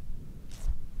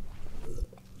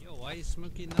 Yo, why are you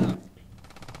smoking up?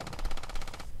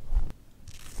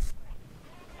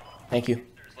 Thank you.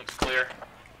 Looks clear.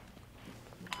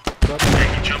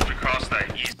 Yeah, he jumped across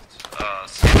that east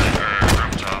ceiling or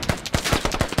rooftop.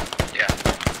 Yeah.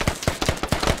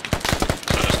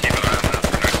 So just keep an eye on that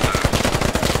for next time.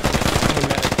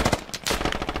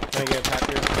 Can I get a patch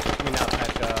here? I mean, not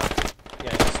patch,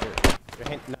 yeah, just your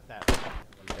hand, not that.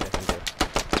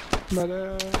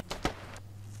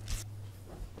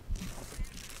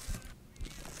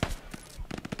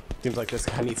 Seems like this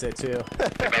guy needs it too.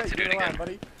 About to do it again.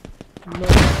 Buddy.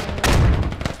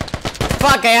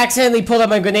 Fuck, I accidentally pulled up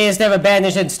my grenade instead of a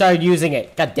bandage and started using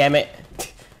it. God damn it.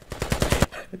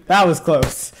 That was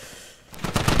close.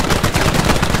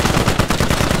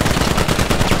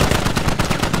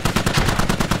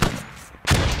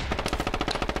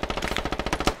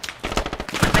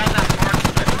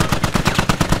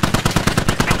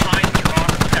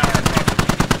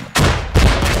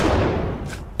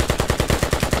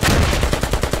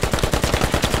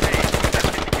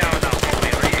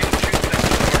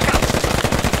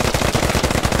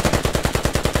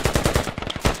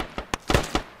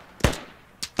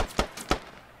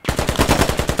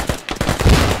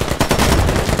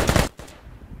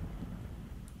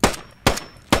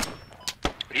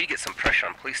 We need to get some pressure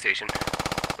on police station.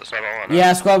 That's not all on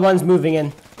Yeah, us. squad 1's moving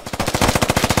in.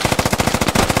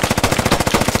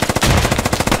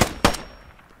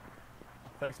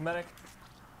 Thanks, medic.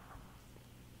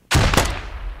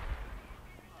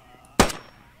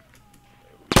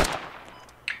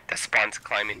 That spawn's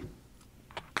climbing.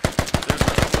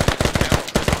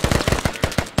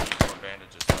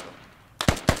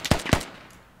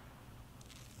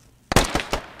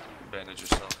 Bandage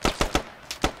yourself.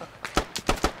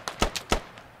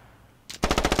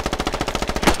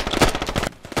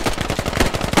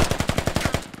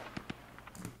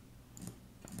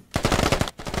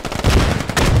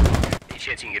 Any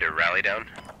chance you can get a rally down?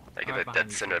 Like at the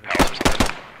dead center of palace or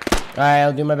something? Alright,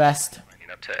 I'll do my best. I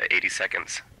need up to 80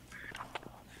 seconds.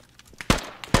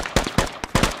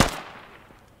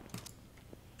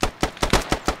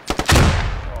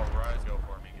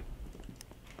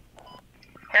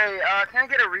 Hey, can I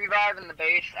get a revive in the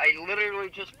base? I literally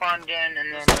just spawned in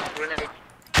and then grenade.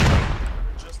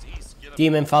 Just east. Get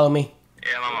Demon, follow me.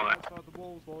 Yeah, I'm on my way. Outside the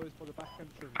walls, boys, for the back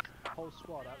entrance. Whole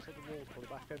squad outside the walls for the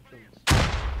back entrance.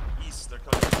 east. They're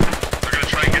coming. They're gonna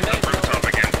try and get that rooftop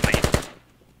again, please.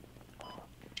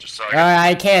 Just so I Alright,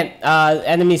 I can't.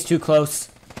 Enemy's too close.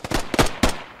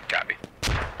 Copy.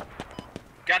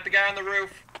 Got the guy on the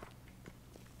roof.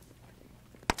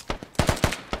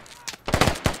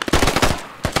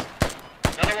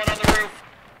 Another one on the roof.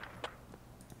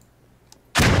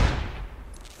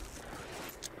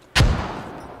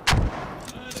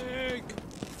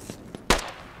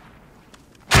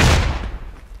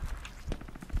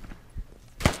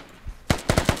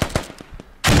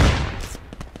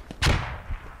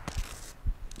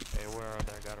 Hey, where are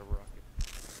they? I got a rocket.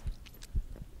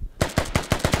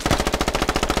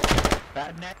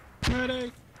 Bad neck.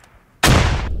 Medic!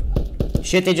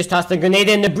 Shit, they just tossed a grenade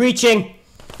in the breaching.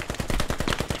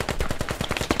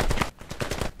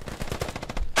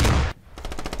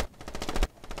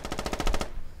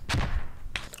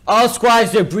 All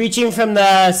squads, they're breaching from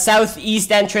the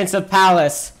southeast entrance of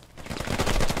Palace.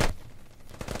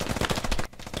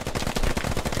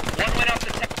 One went up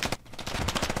the top.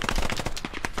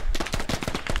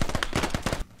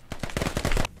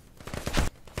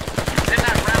 It's in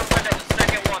that round window, the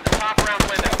second one, the top round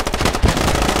window.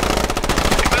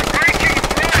 They're breaching!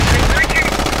 They're breaching!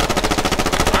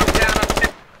 I'm down up to...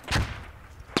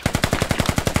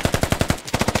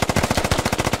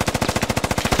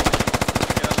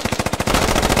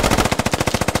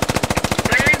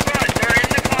 They're in front. They're in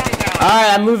the compound.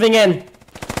 Alright, I'm moving in.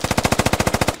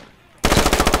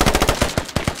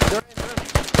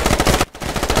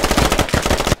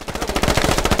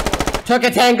 Took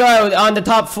a tango on the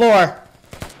top floor.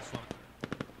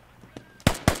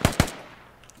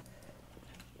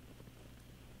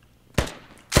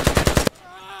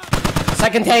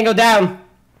 Second tango down.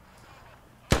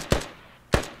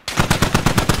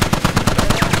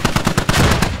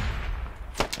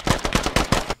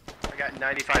 I got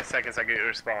 95 seconds. I get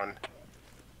your respawn.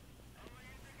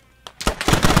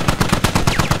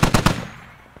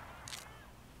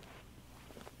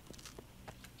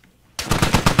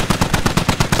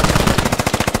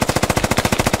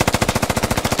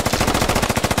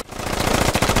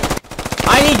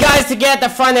 I need guys to get at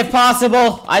the front if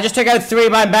possible. I just took out 3,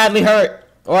 but I'm badly hurt.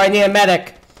 Or I need a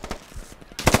medic.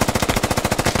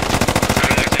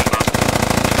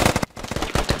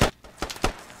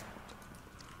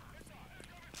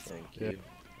 Thank you.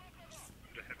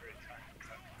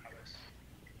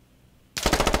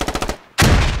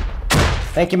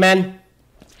 Thank you, men.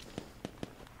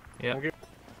 Yeah. I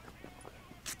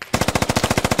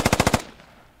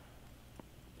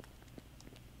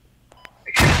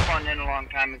should have spawned in a long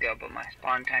time ago, but my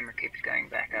spawn timer keeps going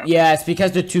back up. Yeah, it's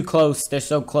because they're too close. They're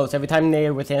so close. Every time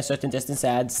they're within a certain distance, it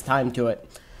adds time to it.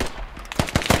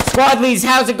 Squad leads,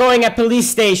 how's it going at police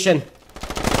station? Going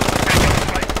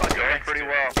pretty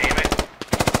well.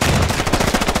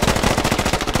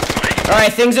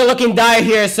 Alright, things are looking dire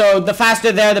here, so the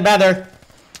faster there, the better.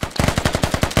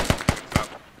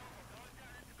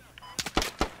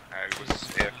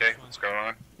 Okay, what's going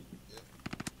on?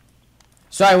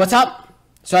 Sorry, what's up?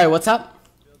 Sorry, what's up?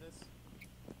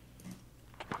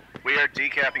 We are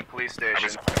decapping police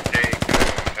station. I'm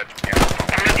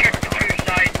in your 2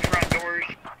 side front doors.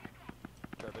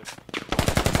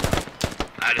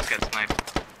 I just got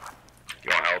sniped. You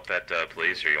want help at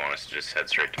police, or you want us to just head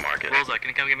straight to market? Bullseye, can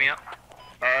you come get me up?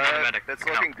 Medic. It's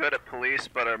looking good at police,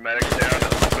 but our medic's down. It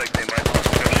looks like they might be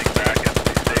pushing back at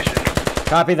police station.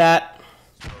 Copy that.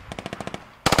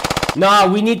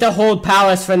 No, we need to hold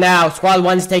Palace for now. Squad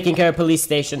 1's taking care of police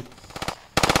station.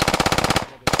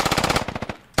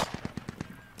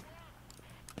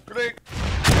 Grenade.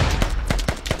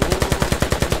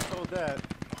 Hold that.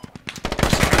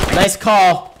 Nice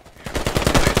call.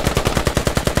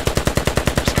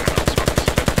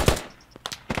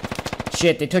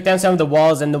 Shit, they took down some of the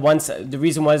walls, and the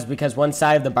reason was because one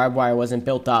side of the barbed wire wasn't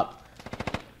built up.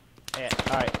 Yeah,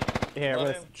 alright. Here,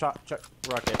 with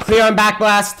rocket. Clear on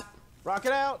backblast.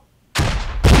 Rocket out! Went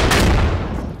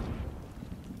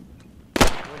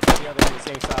to the other on the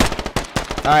same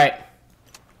side. Alright.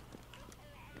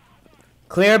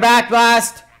 Clear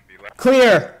backblast.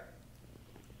 Clear.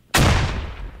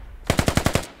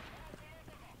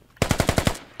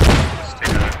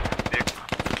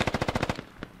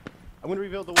 I'm gonna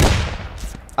rebuild the wall.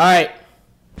 Alright.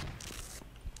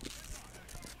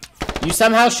 You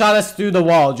somehow shot us through the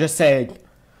wall, just saying.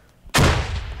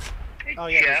 Oh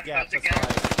yeah, there's gaps, that's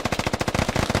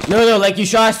fine. No, like you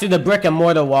shot us through the brick and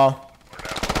mortar wall.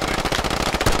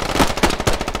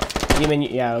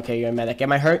 Yeah, okay, you're a medic.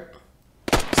 Am I hurt?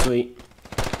 Sweet.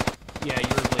 Yeah, you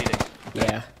were bleeding.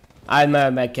 Yeah. I'm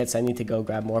med kits. I need to go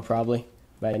grab more probably.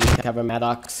 But I need to cover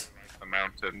Maddox. The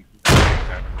mountain.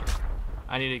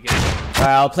 I need to get. Alright,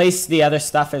 I'll place the other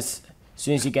stuff as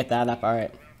soon as you get that up.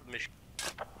 Alright.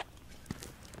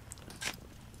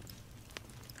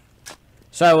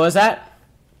 Sorry, what was that?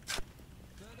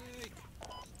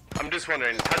 I'm just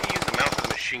wondering, how do you use the mount of the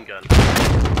machine gun?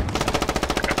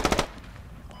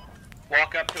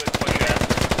 Walk up to it, push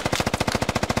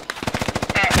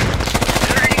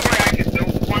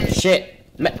it. Shit.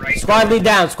 Squad lead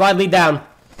down, squad lead down.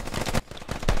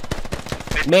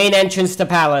 Main entrance to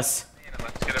Palace.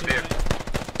 Let's get up here.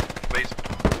 Please.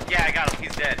 Yeah, I got him.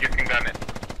 He's dead. You can gun it.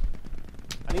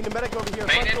 I need a medic over here.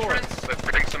 Main Front door. entrance. Let's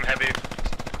bring some heavy.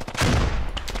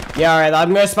 Yeah, alright,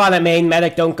 I'm gonna spawn at main.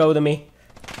 Medic, don't go to me.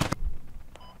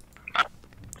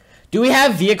 Do we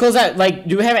have vehicles at, like,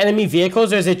 do we have enemy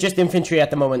vehicles, or is it just infantry at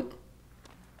the moment?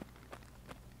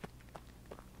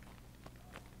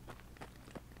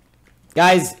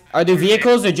 Guys, are there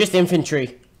vehicles or just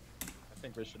infantry? I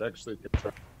think we should actually get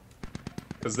try.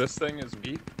 Because this thing is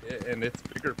weak, and it's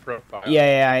bigger profile.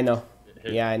 Yeah, I know.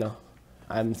 Yeah, I know.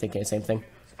 I'm thinking the same thing.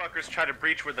 These fuckers tried to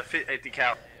breach where the 50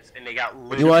 cal is, and they got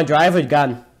looted. You want to drive or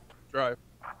gun? Drive.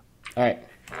 Alright.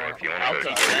 If you want to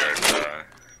go to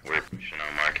we're pushing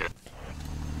on market.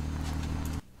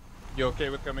 You okay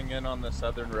with coming in on the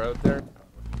southern road there?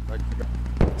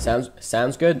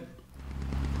 Sounds good.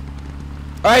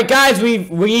 Alright guys,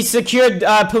 we secured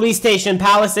police station.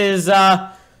 Palace is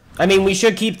I mean, we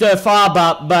should keep the fob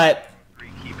up, but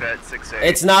Keep at 6A.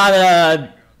 it's not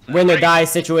a win or die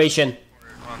situation.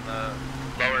 On the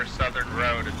lower southern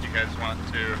road, if you guys want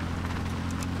to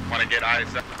get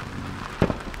eyes up.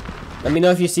 Let me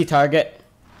know if you see target.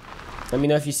 Let me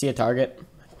know if you see a target.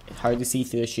 It's hard to see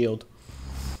through the shield.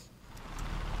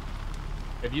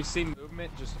 If you see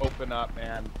movement, just open up,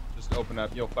 man. Just open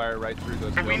up. You'll fire right through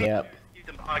those buildings. Yep. Keep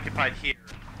them occupied here.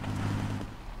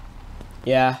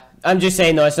 Yeah. I'm just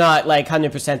saying though, it's not like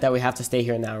 100% that we have to stay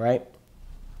here now, right?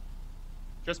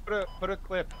 Just put a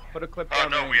clip. Put a clip Oh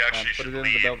down no, range, we man. actually Put should it in the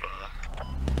leave. building.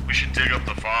 We should dig up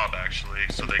the fob actually,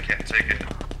 so they can't take it.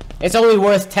 It's only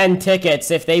worth 10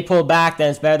 tickets. If they pull back, then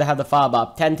it's better to have the fob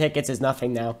up. 10 tickets is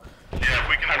nothing now. Yeah, if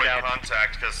we can avoid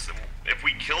contact, because If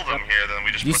we kill them here, then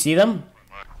we just. Do you see them?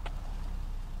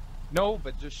 No,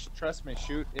 but just trust me.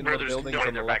 Shoot in Bro, the there's buildings no on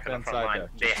in the their back left of the hand front side. line.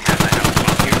 There. They have a house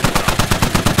up here as well.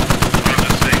 I'm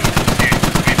just saying, we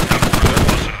have to go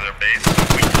closer to their base. So if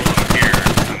we kill them here,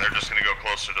 then they're just gonna go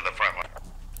closer to the front line.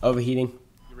 Overheating.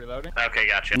 You reloading? Okay,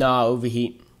 gotcha. Nah,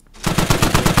 overheat. It'd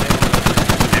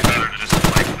be better to just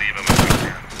like leave them if we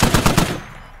can.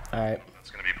 Alright.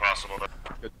 That's gonna be possible. Though.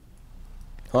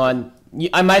 Hold on.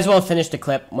 I might as well finish the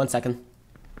clip. 1 second.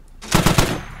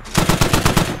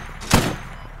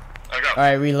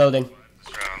 Alright, reloading.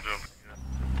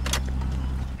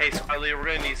 Hey, Scarlett, we're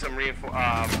gonna need some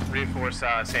reinforced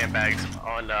sandbags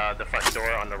on the front door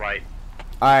on the right.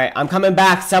 Alright, I'm coming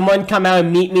back. Someone come out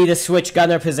and meet me to switch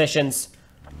gunner positions.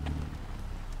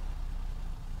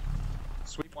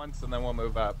 Sweep once and then we'll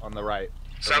move up on the right.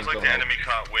 Sounds like the enemy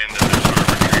caught wind and they're sort of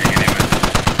retreating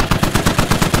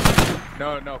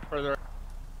anyway. No, further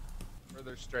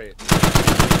straight.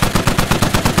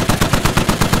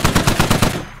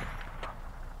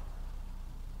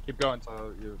 Keep going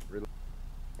till you reload.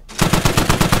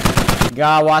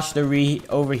 Gotta watch the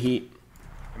overheat.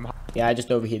 Yeah, I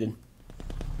just overheated.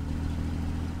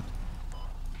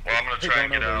 Well, I'm gonna try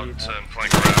and get out and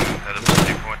flank around and head up to the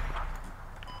viewpoint.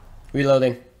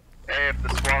 Reloading. Hey, if the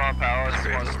squad on Palace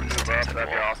wants to move up, that'd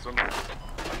be awesome.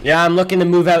 Yeah, I'm looking to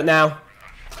move out now.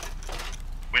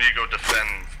 We need to go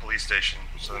defend police station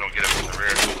so they don't get it from the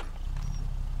rear.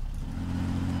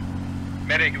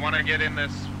 Medic, you want to get in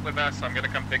this with us? I'm gonna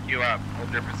come pick you up.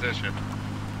 Hold your position.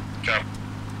 Go.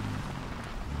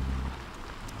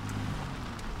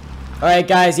 Alright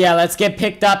guys, yeah, let's get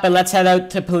picked up and let's head out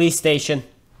to police station.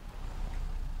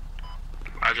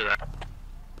 Roger that.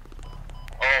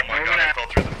 Oh my god, I fell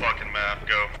through the fucking map.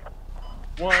 Go.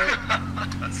 What?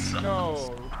 That sucks.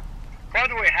 No. By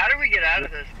the way, how do we get out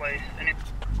of this place?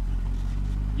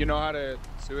 You know how to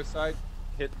suicide?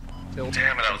 Hit tilde.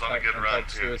 Damn it, I was on a good and run type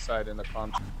too. suicide in the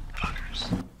console.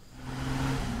 Fuckers.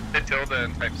 Hit tilde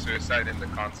and type suicide in the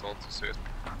console to suicide.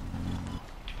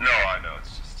 No, I know,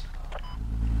 it's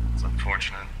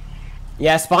unfortunate.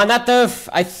 Yeah, spawn at the...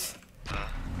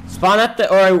 spawn at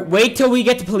the... Or wait till we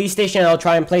get to police station and I'll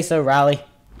try and place a rally.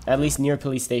 At least near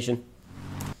police station.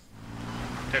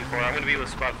 10-4, I'm gonna be with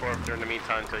squad 4 during the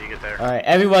meantime until you get there. Alright,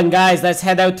 everyone guys, let's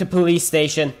head out to police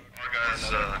station. Our guys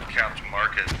capped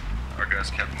market. Our guys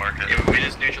kept market. Yeah, we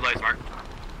just neutralized Mark.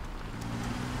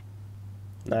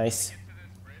 Nice.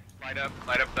 Light up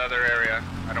the other area.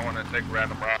 I don't want to take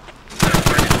random rock.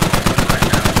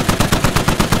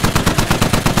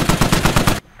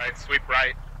 Right, sweep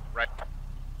right. Right.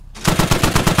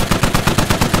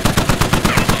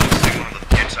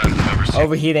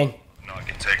 Overheating. Not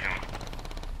get taken.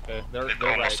 Okay, It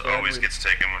almost always gets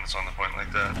taken when it's on the point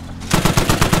like that.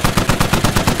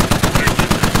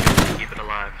 Keep it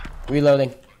alive.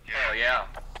 Reloading. Hell yeah.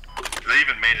 They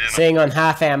even made it in. Staying on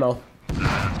half ammo.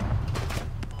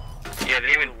 Yeah,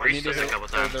 they even breached us a couple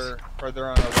times. Further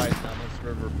on the right down this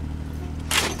river.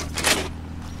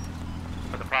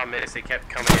 But the problem is they kept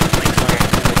coming in like small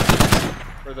forces.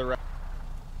 Further right.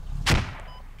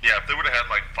 Yeah, if they would have had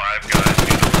like 5 guys do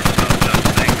the rooftop jump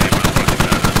thing, they would have fucking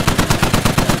had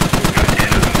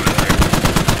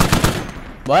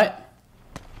it. What?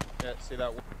 Yeah, see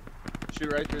that wood?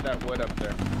 Shoot right through that wood up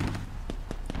there.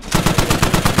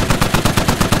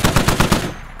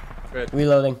 Good.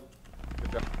 Reloading.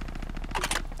 Good job.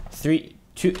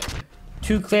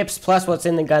 2 clips plus what's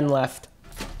in the gun left.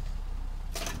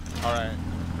 Alright.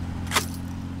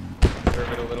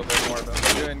 Serve it a little bit more, but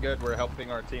we're doing good. We're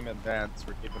helping our team advance.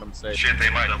 We're keeping them safe. Shit, they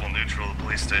might double neutral the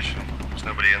police station. There's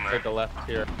nobody in there. Take a left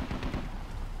here.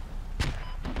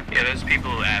 Yeah, there's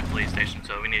people at police station,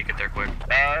 so we need to get there quick.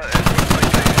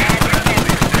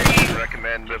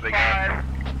 Recommend moving up.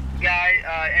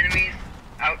 Enemies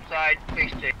outside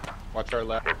police station. Watch our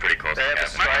left. We're pretty close. They have a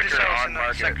striker on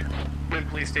market. Wind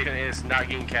police station is not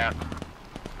getting capped.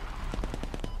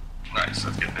 Nice,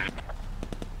 that's good news.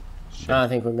 I don't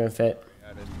think we're gonna fit.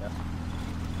 I didn't know.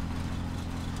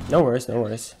 No worries, no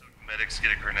worries. Medics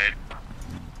get a grenade.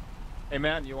 Hey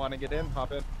man, you want to get in?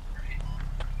 Hop in.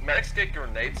 Medics get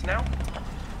grenades now?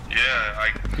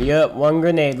 Yeah, Yep, 1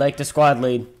 grenade, like the squad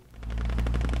lead.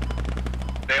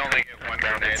 They only get 1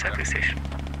 grenade. Station.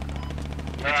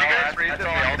 Did you guys read that they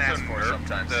also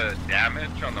nerfed the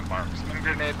damage on the marksman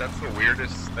grenade? That's the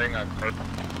weirdest thing I've heard.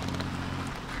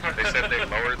 They said they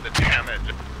lowered the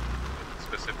damage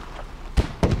specifically.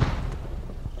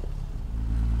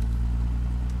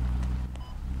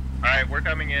 Alright, we're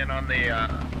coming in on the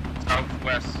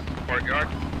southwest courtyard.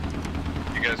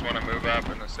 You guys want to move up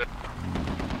in the city?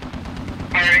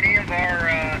 Are any of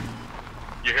our,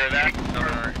 You hear that?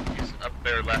 He's up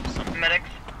There left some medics.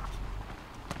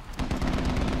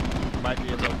 Might be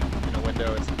in a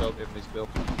window. It's built in these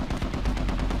buildings.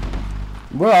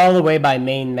 We're all the way by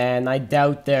Main, man. I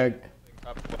doubt they're...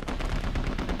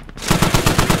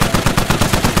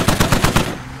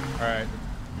 Alright.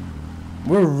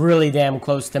 We're really damn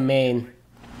close to Main.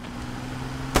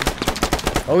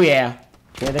 Oh yeah.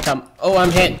 Here they come. Oh,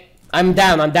 I'm hit. I'm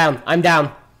down. I'm down. I'm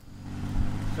down.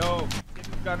 No.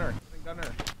 Gunner.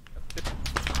 Gunner.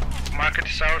 Market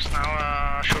is ours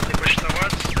now. Should we push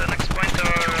towards the next point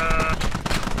or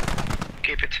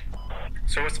keep it?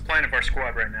 So what's the plan of our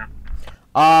squad right now?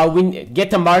 We get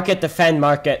to market, defend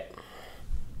market.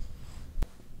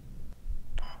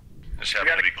 Just have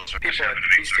to be closer. People at the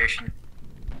police station.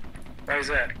 Why is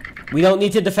that? We don't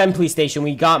need to defend police station.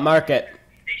 We got market.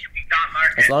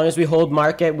 As long as we hold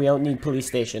market, we don't need police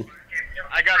station.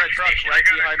 I got a truck right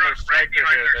behind their striker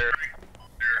here.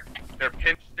 They're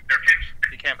pinched.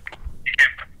 You can't.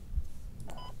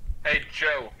 Hey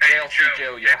Joe. JLC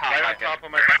Joe, you're hot. Right on top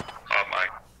of my. Oh my.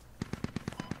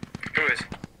 Who is?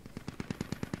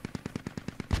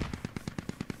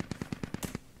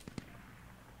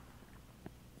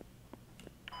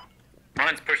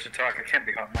 Mine's push to talk. It can't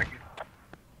be hot, Mikey.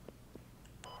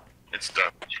 It's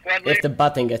done. If the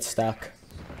button gets stuck.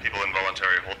 People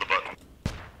involuntary, hold the button.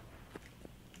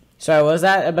 Sorry, what was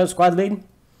that about squad lead?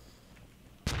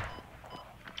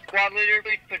 Squad leader,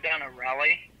 please put down a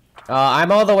rally.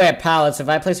 I'm all the way at Palace. If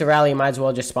I place a rally, you might as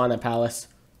well just spawn at Palace.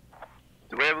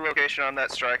 Do we have a location on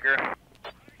that striker?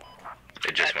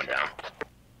 It just went down.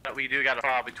 We do got a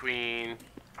file between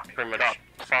pretty much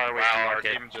far away from Wow, our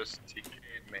market. team just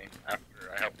TK'd me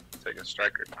after I helped take a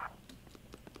striker.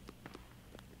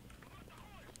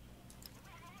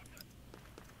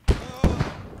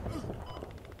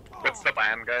 What's the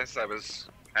plan, guys? I was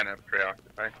kind of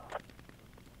preoccupied.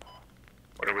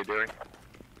 What are we doing?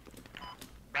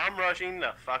 I'm rushing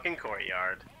the fucking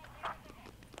courtyard.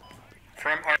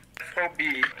 From our FOB.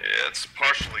 Yeah, it's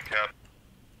partially capped.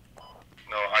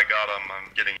 No, I got him.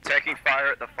 I'm getting... Taking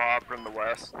fire at the fob from the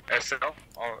west. SL?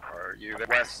 Or are you there?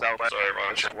 West, southwest. Sorry,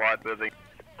 wrong shit. Squad moving.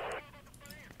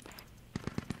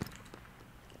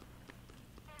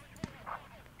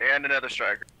 And another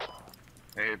striker.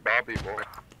 Hey, Bobby boy.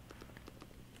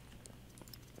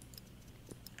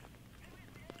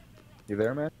 You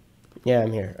there, man? Yeah,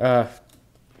 I'm here.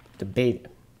 Debate.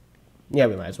 Yeah,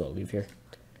 we might as well leave here.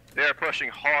 They're pushing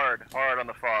hard on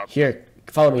the fob. Here,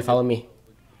 follow me, follow me.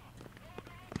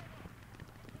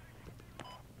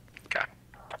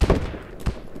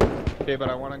 Okay, but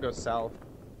I want to go south.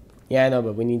 Yeah, I know,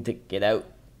 but we need to get out.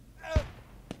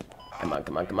 Come on,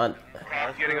 come on, come on.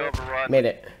 Getting overrun. Made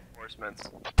it. Reinforcements.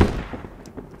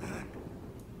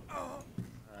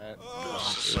 Alright.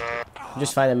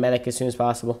 Just find a medic as soon as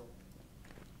possible.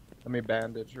 Let me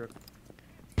bandage her.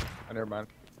 Oh, never mind.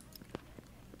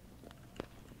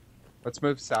 Let's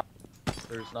move south.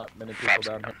 There's not many people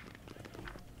down here.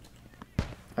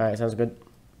 Alright, sounds good.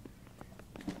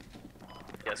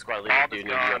 Yeah, squad leader, do need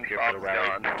you up here for the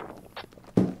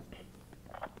rally.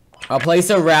 I'll place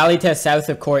a rally to south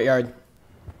of courtyard.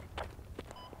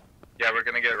 Yeah, we're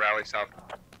gonna get rally south.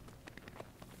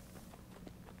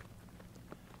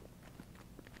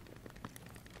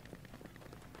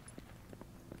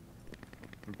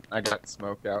 I got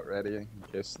smoke out ready in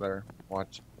case they're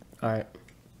watching. Alright.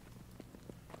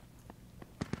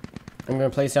 I'm gonna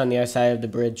place it on the other side of the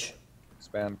bridge.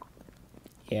 Expand.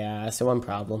 Yeah, that's the one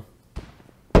problem.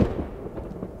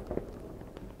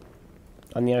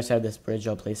 On the other side of this bridge,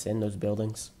 I'll place it in those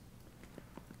buildings.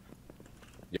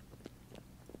 Yep.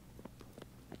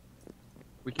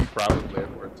 We can probably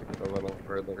afford to go a little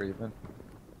further even.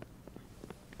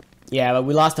 Yeah, but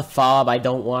we lost a fob. I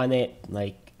don't want it.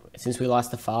 Like, since we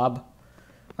lost the fob,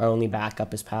 our only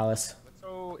backup is Palace. Let's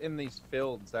go in these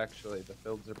fields, actually. The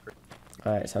fields are pretty...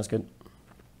 Alright, sounds good.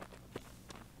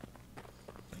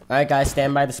 Alright, guys,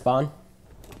 stand by the spawn.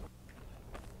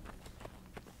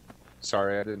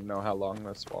 Sorry, I didn't know how long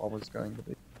this wall was going to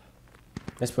be.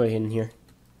 Let's put it in here.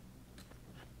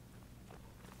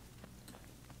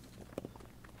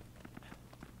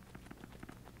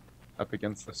 Up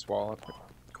against this wall.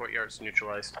 Courtyard's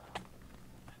neutralized.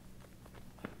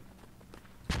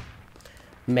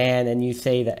 Man, and you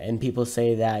say that, and people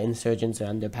say that insurgents are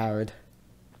underpowered.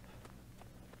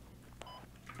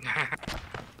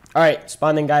 Alright,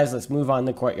 spawning guys, let's move on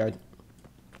to courtyard.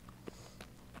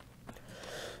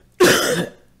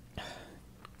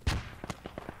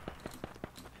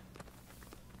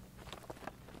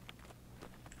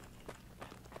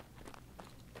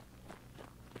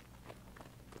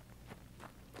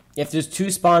 If there's 2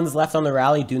 spawns left on the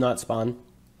rally, do not spawn.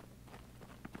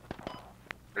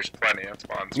 There's plenty of.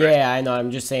 spawns, right? Yeah, I know.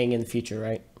 I'm just saying in the future,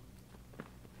 right?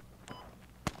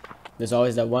 There's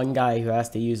always that one guy who has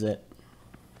to use it.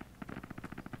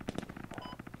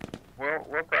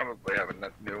 We'll probably have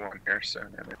a new one here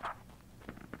soon.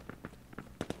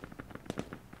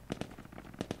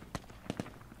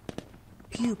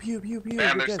 Pew pew pew pew.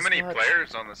 Man, there's so many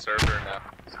players on the server now.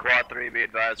 Squad 3, be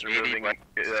advised, we're moving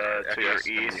to your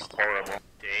east. Horrible.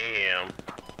 Damn.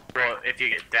 Bro, if you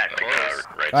get that close.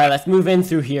 Alright, let's move in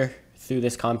through here, through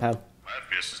this compound. My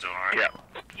FPS is doing alright. Yeah.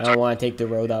 I don't want to take the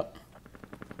road up.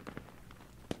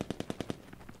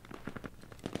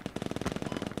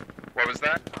 What was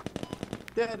that?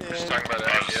 Dead Just end. talking about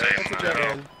FPS. That's a dead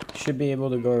end. Should be able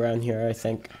to go around here, I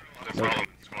think. Nope.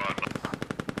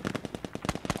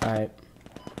 Alright.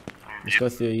 Let's go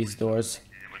through these doors.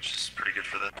 Which is pretty good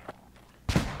for that.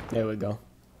 There we go.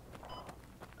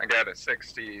 I got a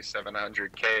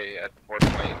 6700K at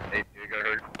 4.8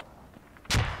 gigahertz.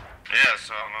 Yeah,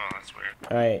 so I don't know, that's weird.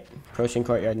 Alright, approaching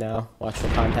courtyard now. Watch for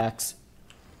contacts.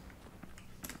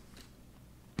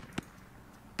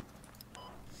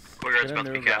 Get a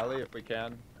new rally if we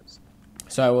can.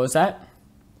 Sorry, what was that?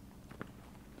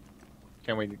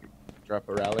 Can we drop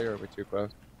a rally or are we too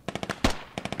close?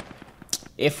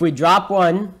 If we drop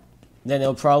one, then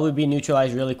it'll probably be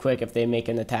neutralized really quick if they make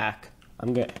an attack.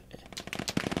 I'm good.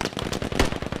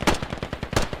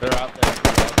 They're out there.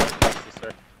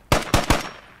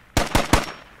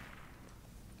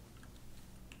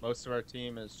 Most of our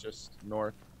team is just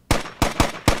north.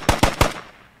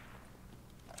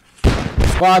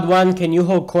 Squad 1, can you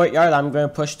hold courtyard? I'm going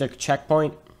to push the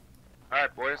checkpoint.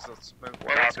 Alright, boys, let's move.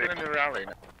 Well, let's get a new rally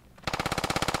now.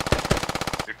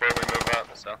 Before we move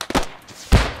out, so.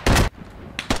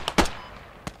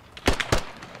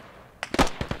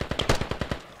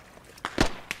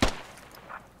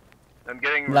 I'm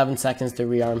getting 11 seconds to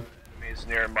rearm. enemies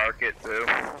near market too.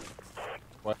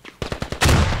 What?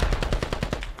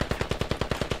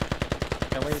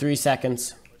 Can we 3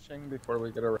 seconds. pushing before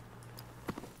we get a?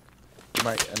 We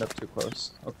might end up too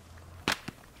close. Okay.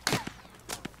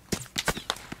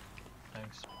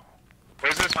 Thanks.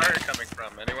 Where's this fire coming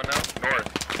from? Anyone know?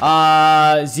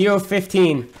 North.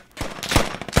 015.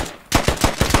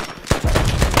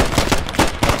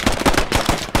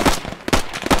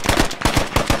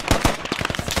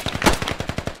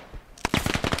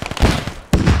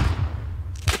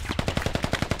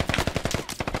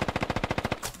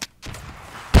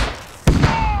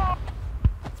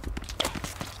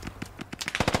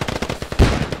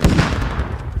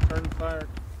 Return fire.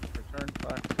 Return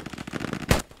fire.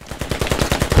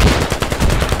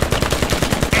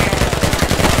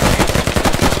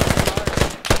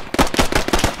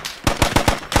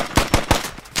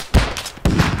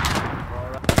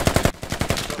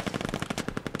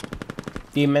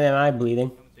 Demon, am I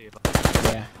bleeding?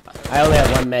 Yeah. I only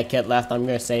have one med kit left. I'm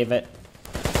gonna save it.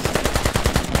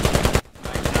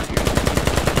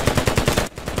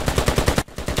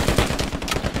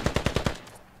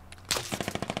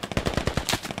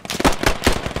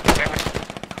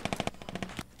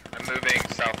 I'm moving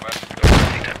southwest.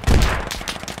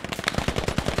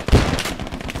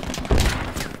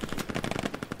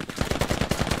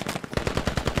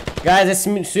 Guys, as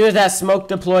soon as that smoke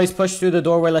deploys, push through the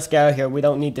doorway. Let's get out of here. We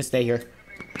don't need to stay here.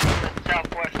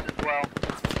 Southwest as well.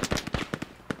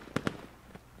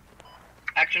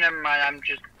 Actually, never mind. I'm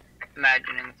just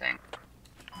imagining the thing.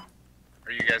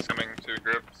 Are you guys coming to a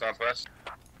group southwest?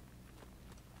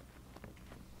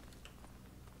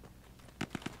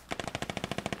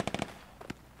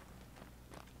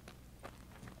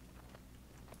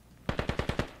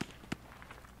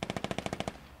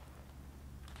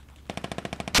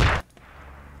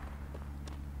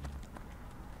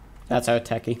 That's our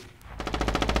techie.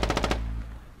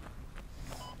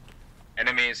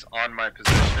 Enemies on my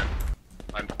position.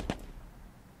 I'm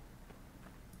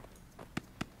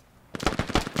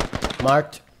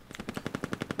Marked.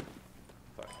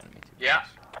 yeah.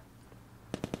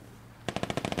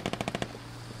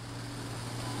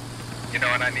 You know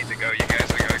what? I need to go. You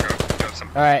guys are gonna go some.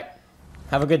 Alright.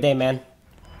 Have a good day, man.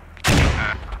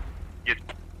 You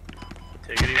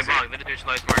Take it easy. The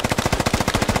neutralized mark.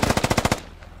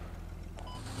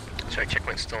 Sorry,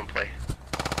 checkpoint's still in play.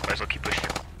 Might as well keep pushing.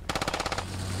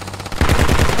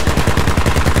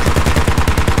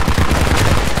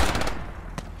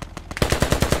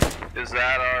 Is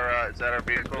that our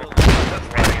vehicle?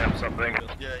 That's lighting up something.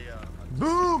 Yeah, yeah.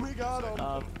 Boom! He got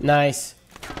him. Nice.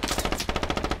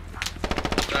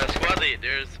 Squad lead,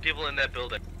 there's people in that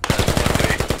building.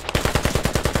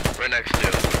 Right next to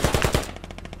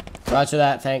it. Roger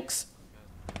that, thanks.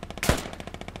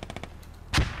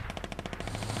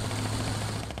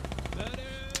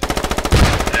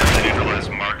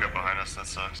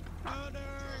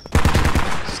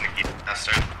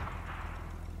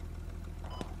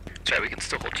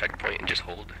 Just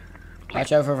hold.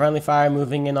 Watch out for friendly fire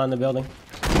moving in on the building.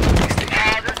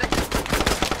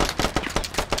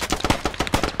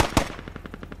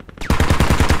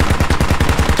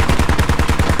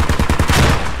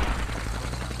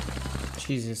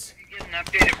 Jesus.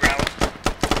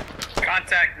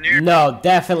 Contact near. No,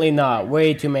 definitely not.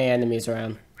 Way too many enemies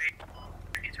around.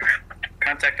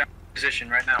 Contact on position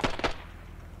right now.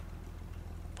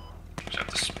 Just have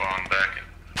to spawn back at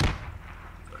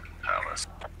fucking palace.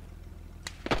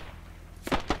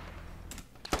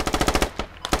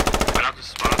 Why not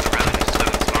just spawn up around just so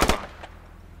spawn them?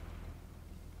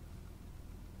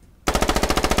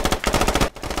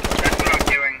 That's what I'm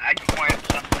doing. I just wanted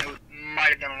something that might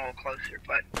have been a little closer,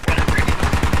 but whatever.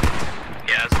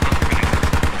 Yeah, it's not pretty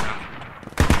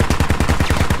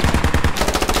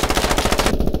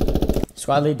good.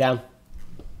 Squad lead down.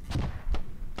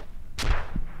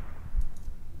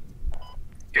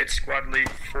 Get squad lead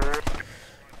 4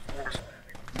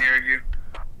 near you.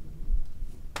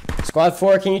 Squad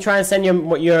 4, can you try and send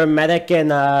your medic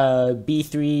and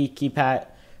B3 keypad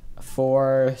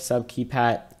 4 sub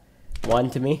keypad 1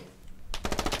 to me?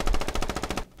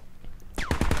 I'm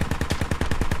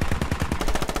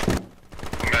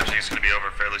imagining it's gonna be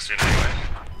over fairly soon anyway.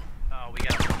 Oh, we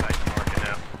gotta go back to market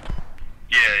now.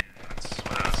 Yeah, that's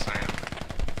what I was saying.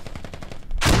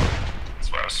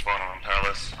 That's why I was spawning on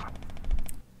palace.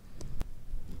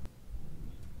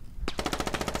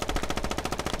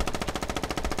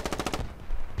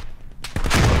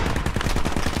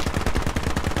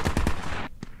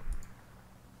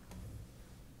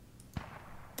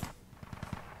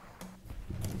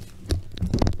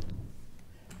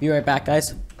 Be right back,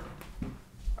 guys.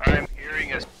 I'm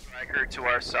hearing a striker to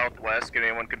our southwest. Can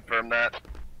anyone confirm that?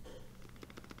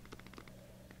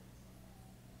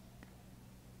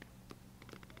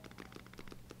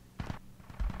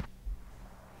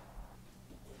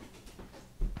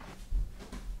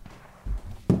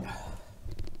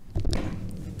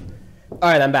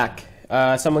 Alright, I'm back.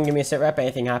 Someone give me a sit rep.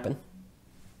 Anything happen?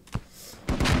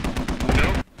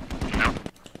 No.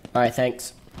 Alright,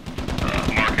 thanks.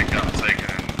 Market got taken.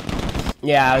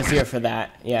 Yeah, I was here for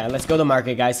that. Yeah, let's go to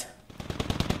market, guys.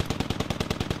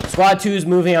 Squad 2 is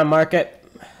moving on market.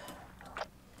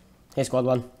 Hey, Squad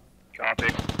 1.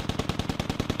 Copy.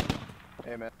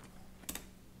 Hey, man.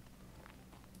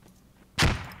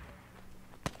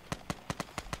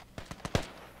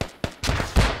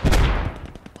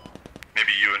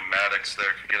 Maybe you and Maddox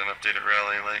there could get an updated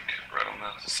rally, like, right on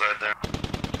the side there.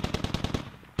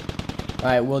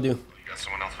 Alright, we'll do. You got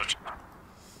someone else with you.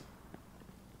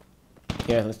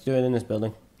 Yeah, let's do it in this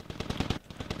building.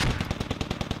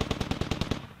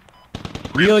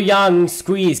 Real young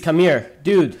squeeze, come here.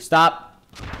 Dude, stop.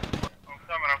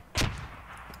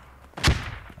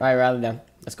 Alright, rally down.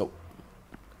 Let's go.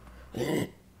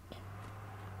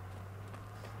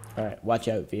 Alright, watch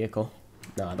out, vehicle.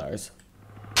 Not ours.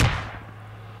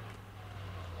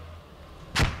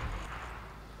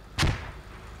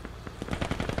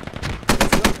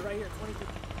 Right here, 20 feet.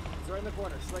 He's right in the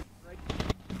corner. Right.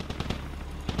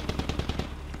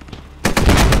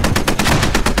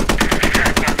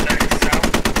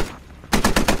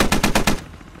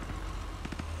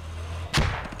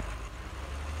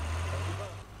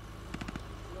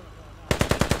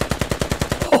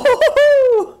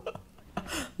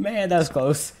 Man, that was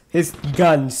close. His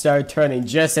gun started turning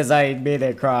just as I made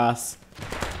it across.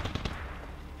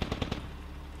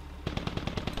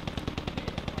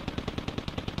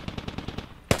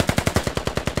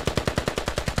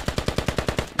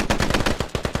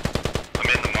 I'm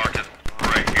in the market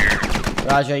right here.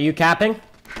 Roger, are you capping?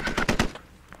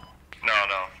 No,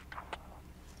 no.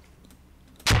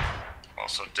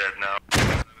 Also dead now.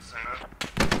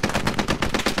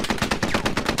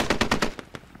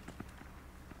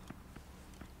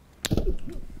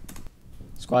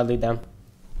 Squad lead down.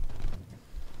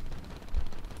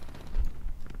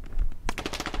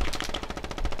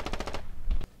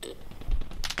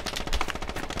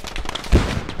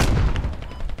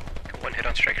 One hit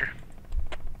on striker.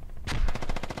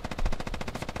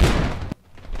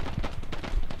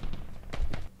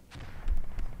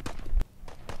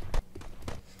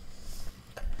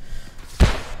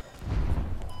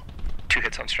 Two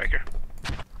hits on striker.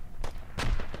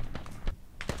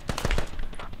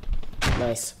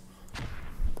 Nice.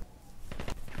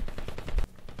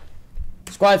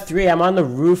 Squad 3, I'm on the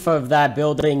roof of that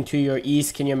building to your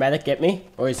east. Can your medic get me?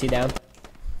 Or is he down?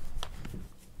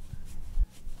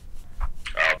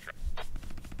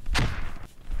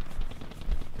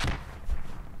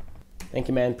 Thank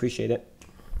you, man. Appreciate it.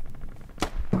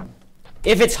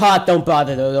 If it's hot, don't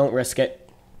bother though. Don't risk it.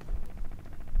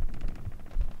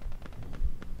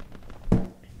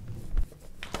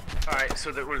 Alright,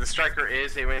 so where the striker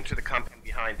is, they went into the compound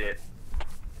behind it.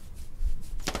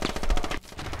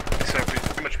 So it's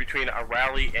pretty much between our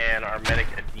rally and our medic,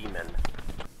 a demon.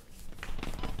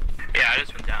 Yeah, I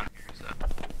just went down here, so.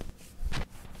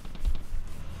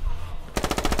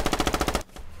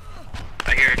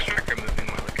 I hear a striker moving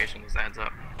my location, just adds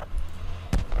up.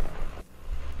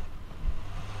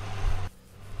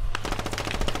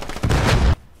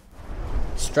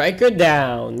 Striker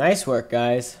down. Nice work,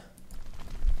 guys.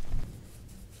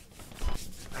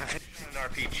 I think it's an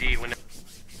RPG when and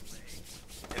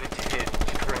it did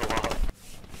control off.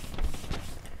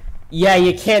 Yeah,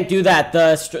 you can't do that.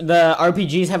 The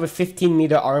RPGs have a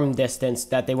 15-meter arm distance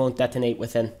that they won't detonate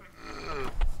within.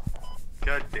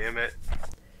 God damn it.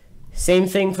 Same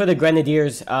thing for the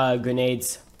Grenadiers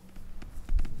grenades.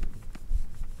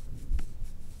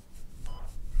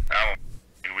 Alan,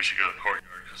 we should go to the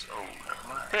courtyard because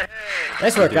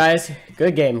Nice work, guys.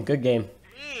 Good game. Good game.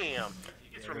 Damn.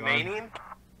 It's remaining.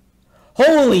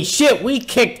 Holy shit, we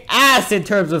kicked ass in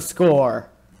terms of score.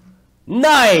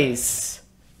 Nice.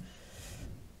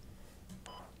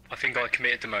 I think I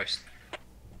committed the most.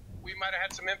 We might have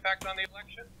had some impact on the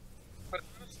election, but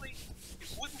honestly,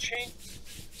 it wouldn't change.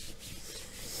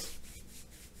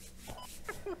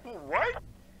 What?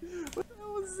 What the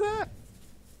hell was that?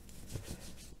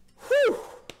 Whew.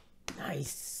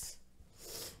 Nice.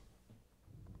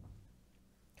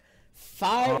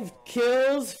 5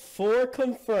 kills, 4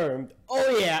 confirmed.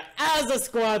 Oh yeah, as a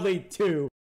squad lead 2.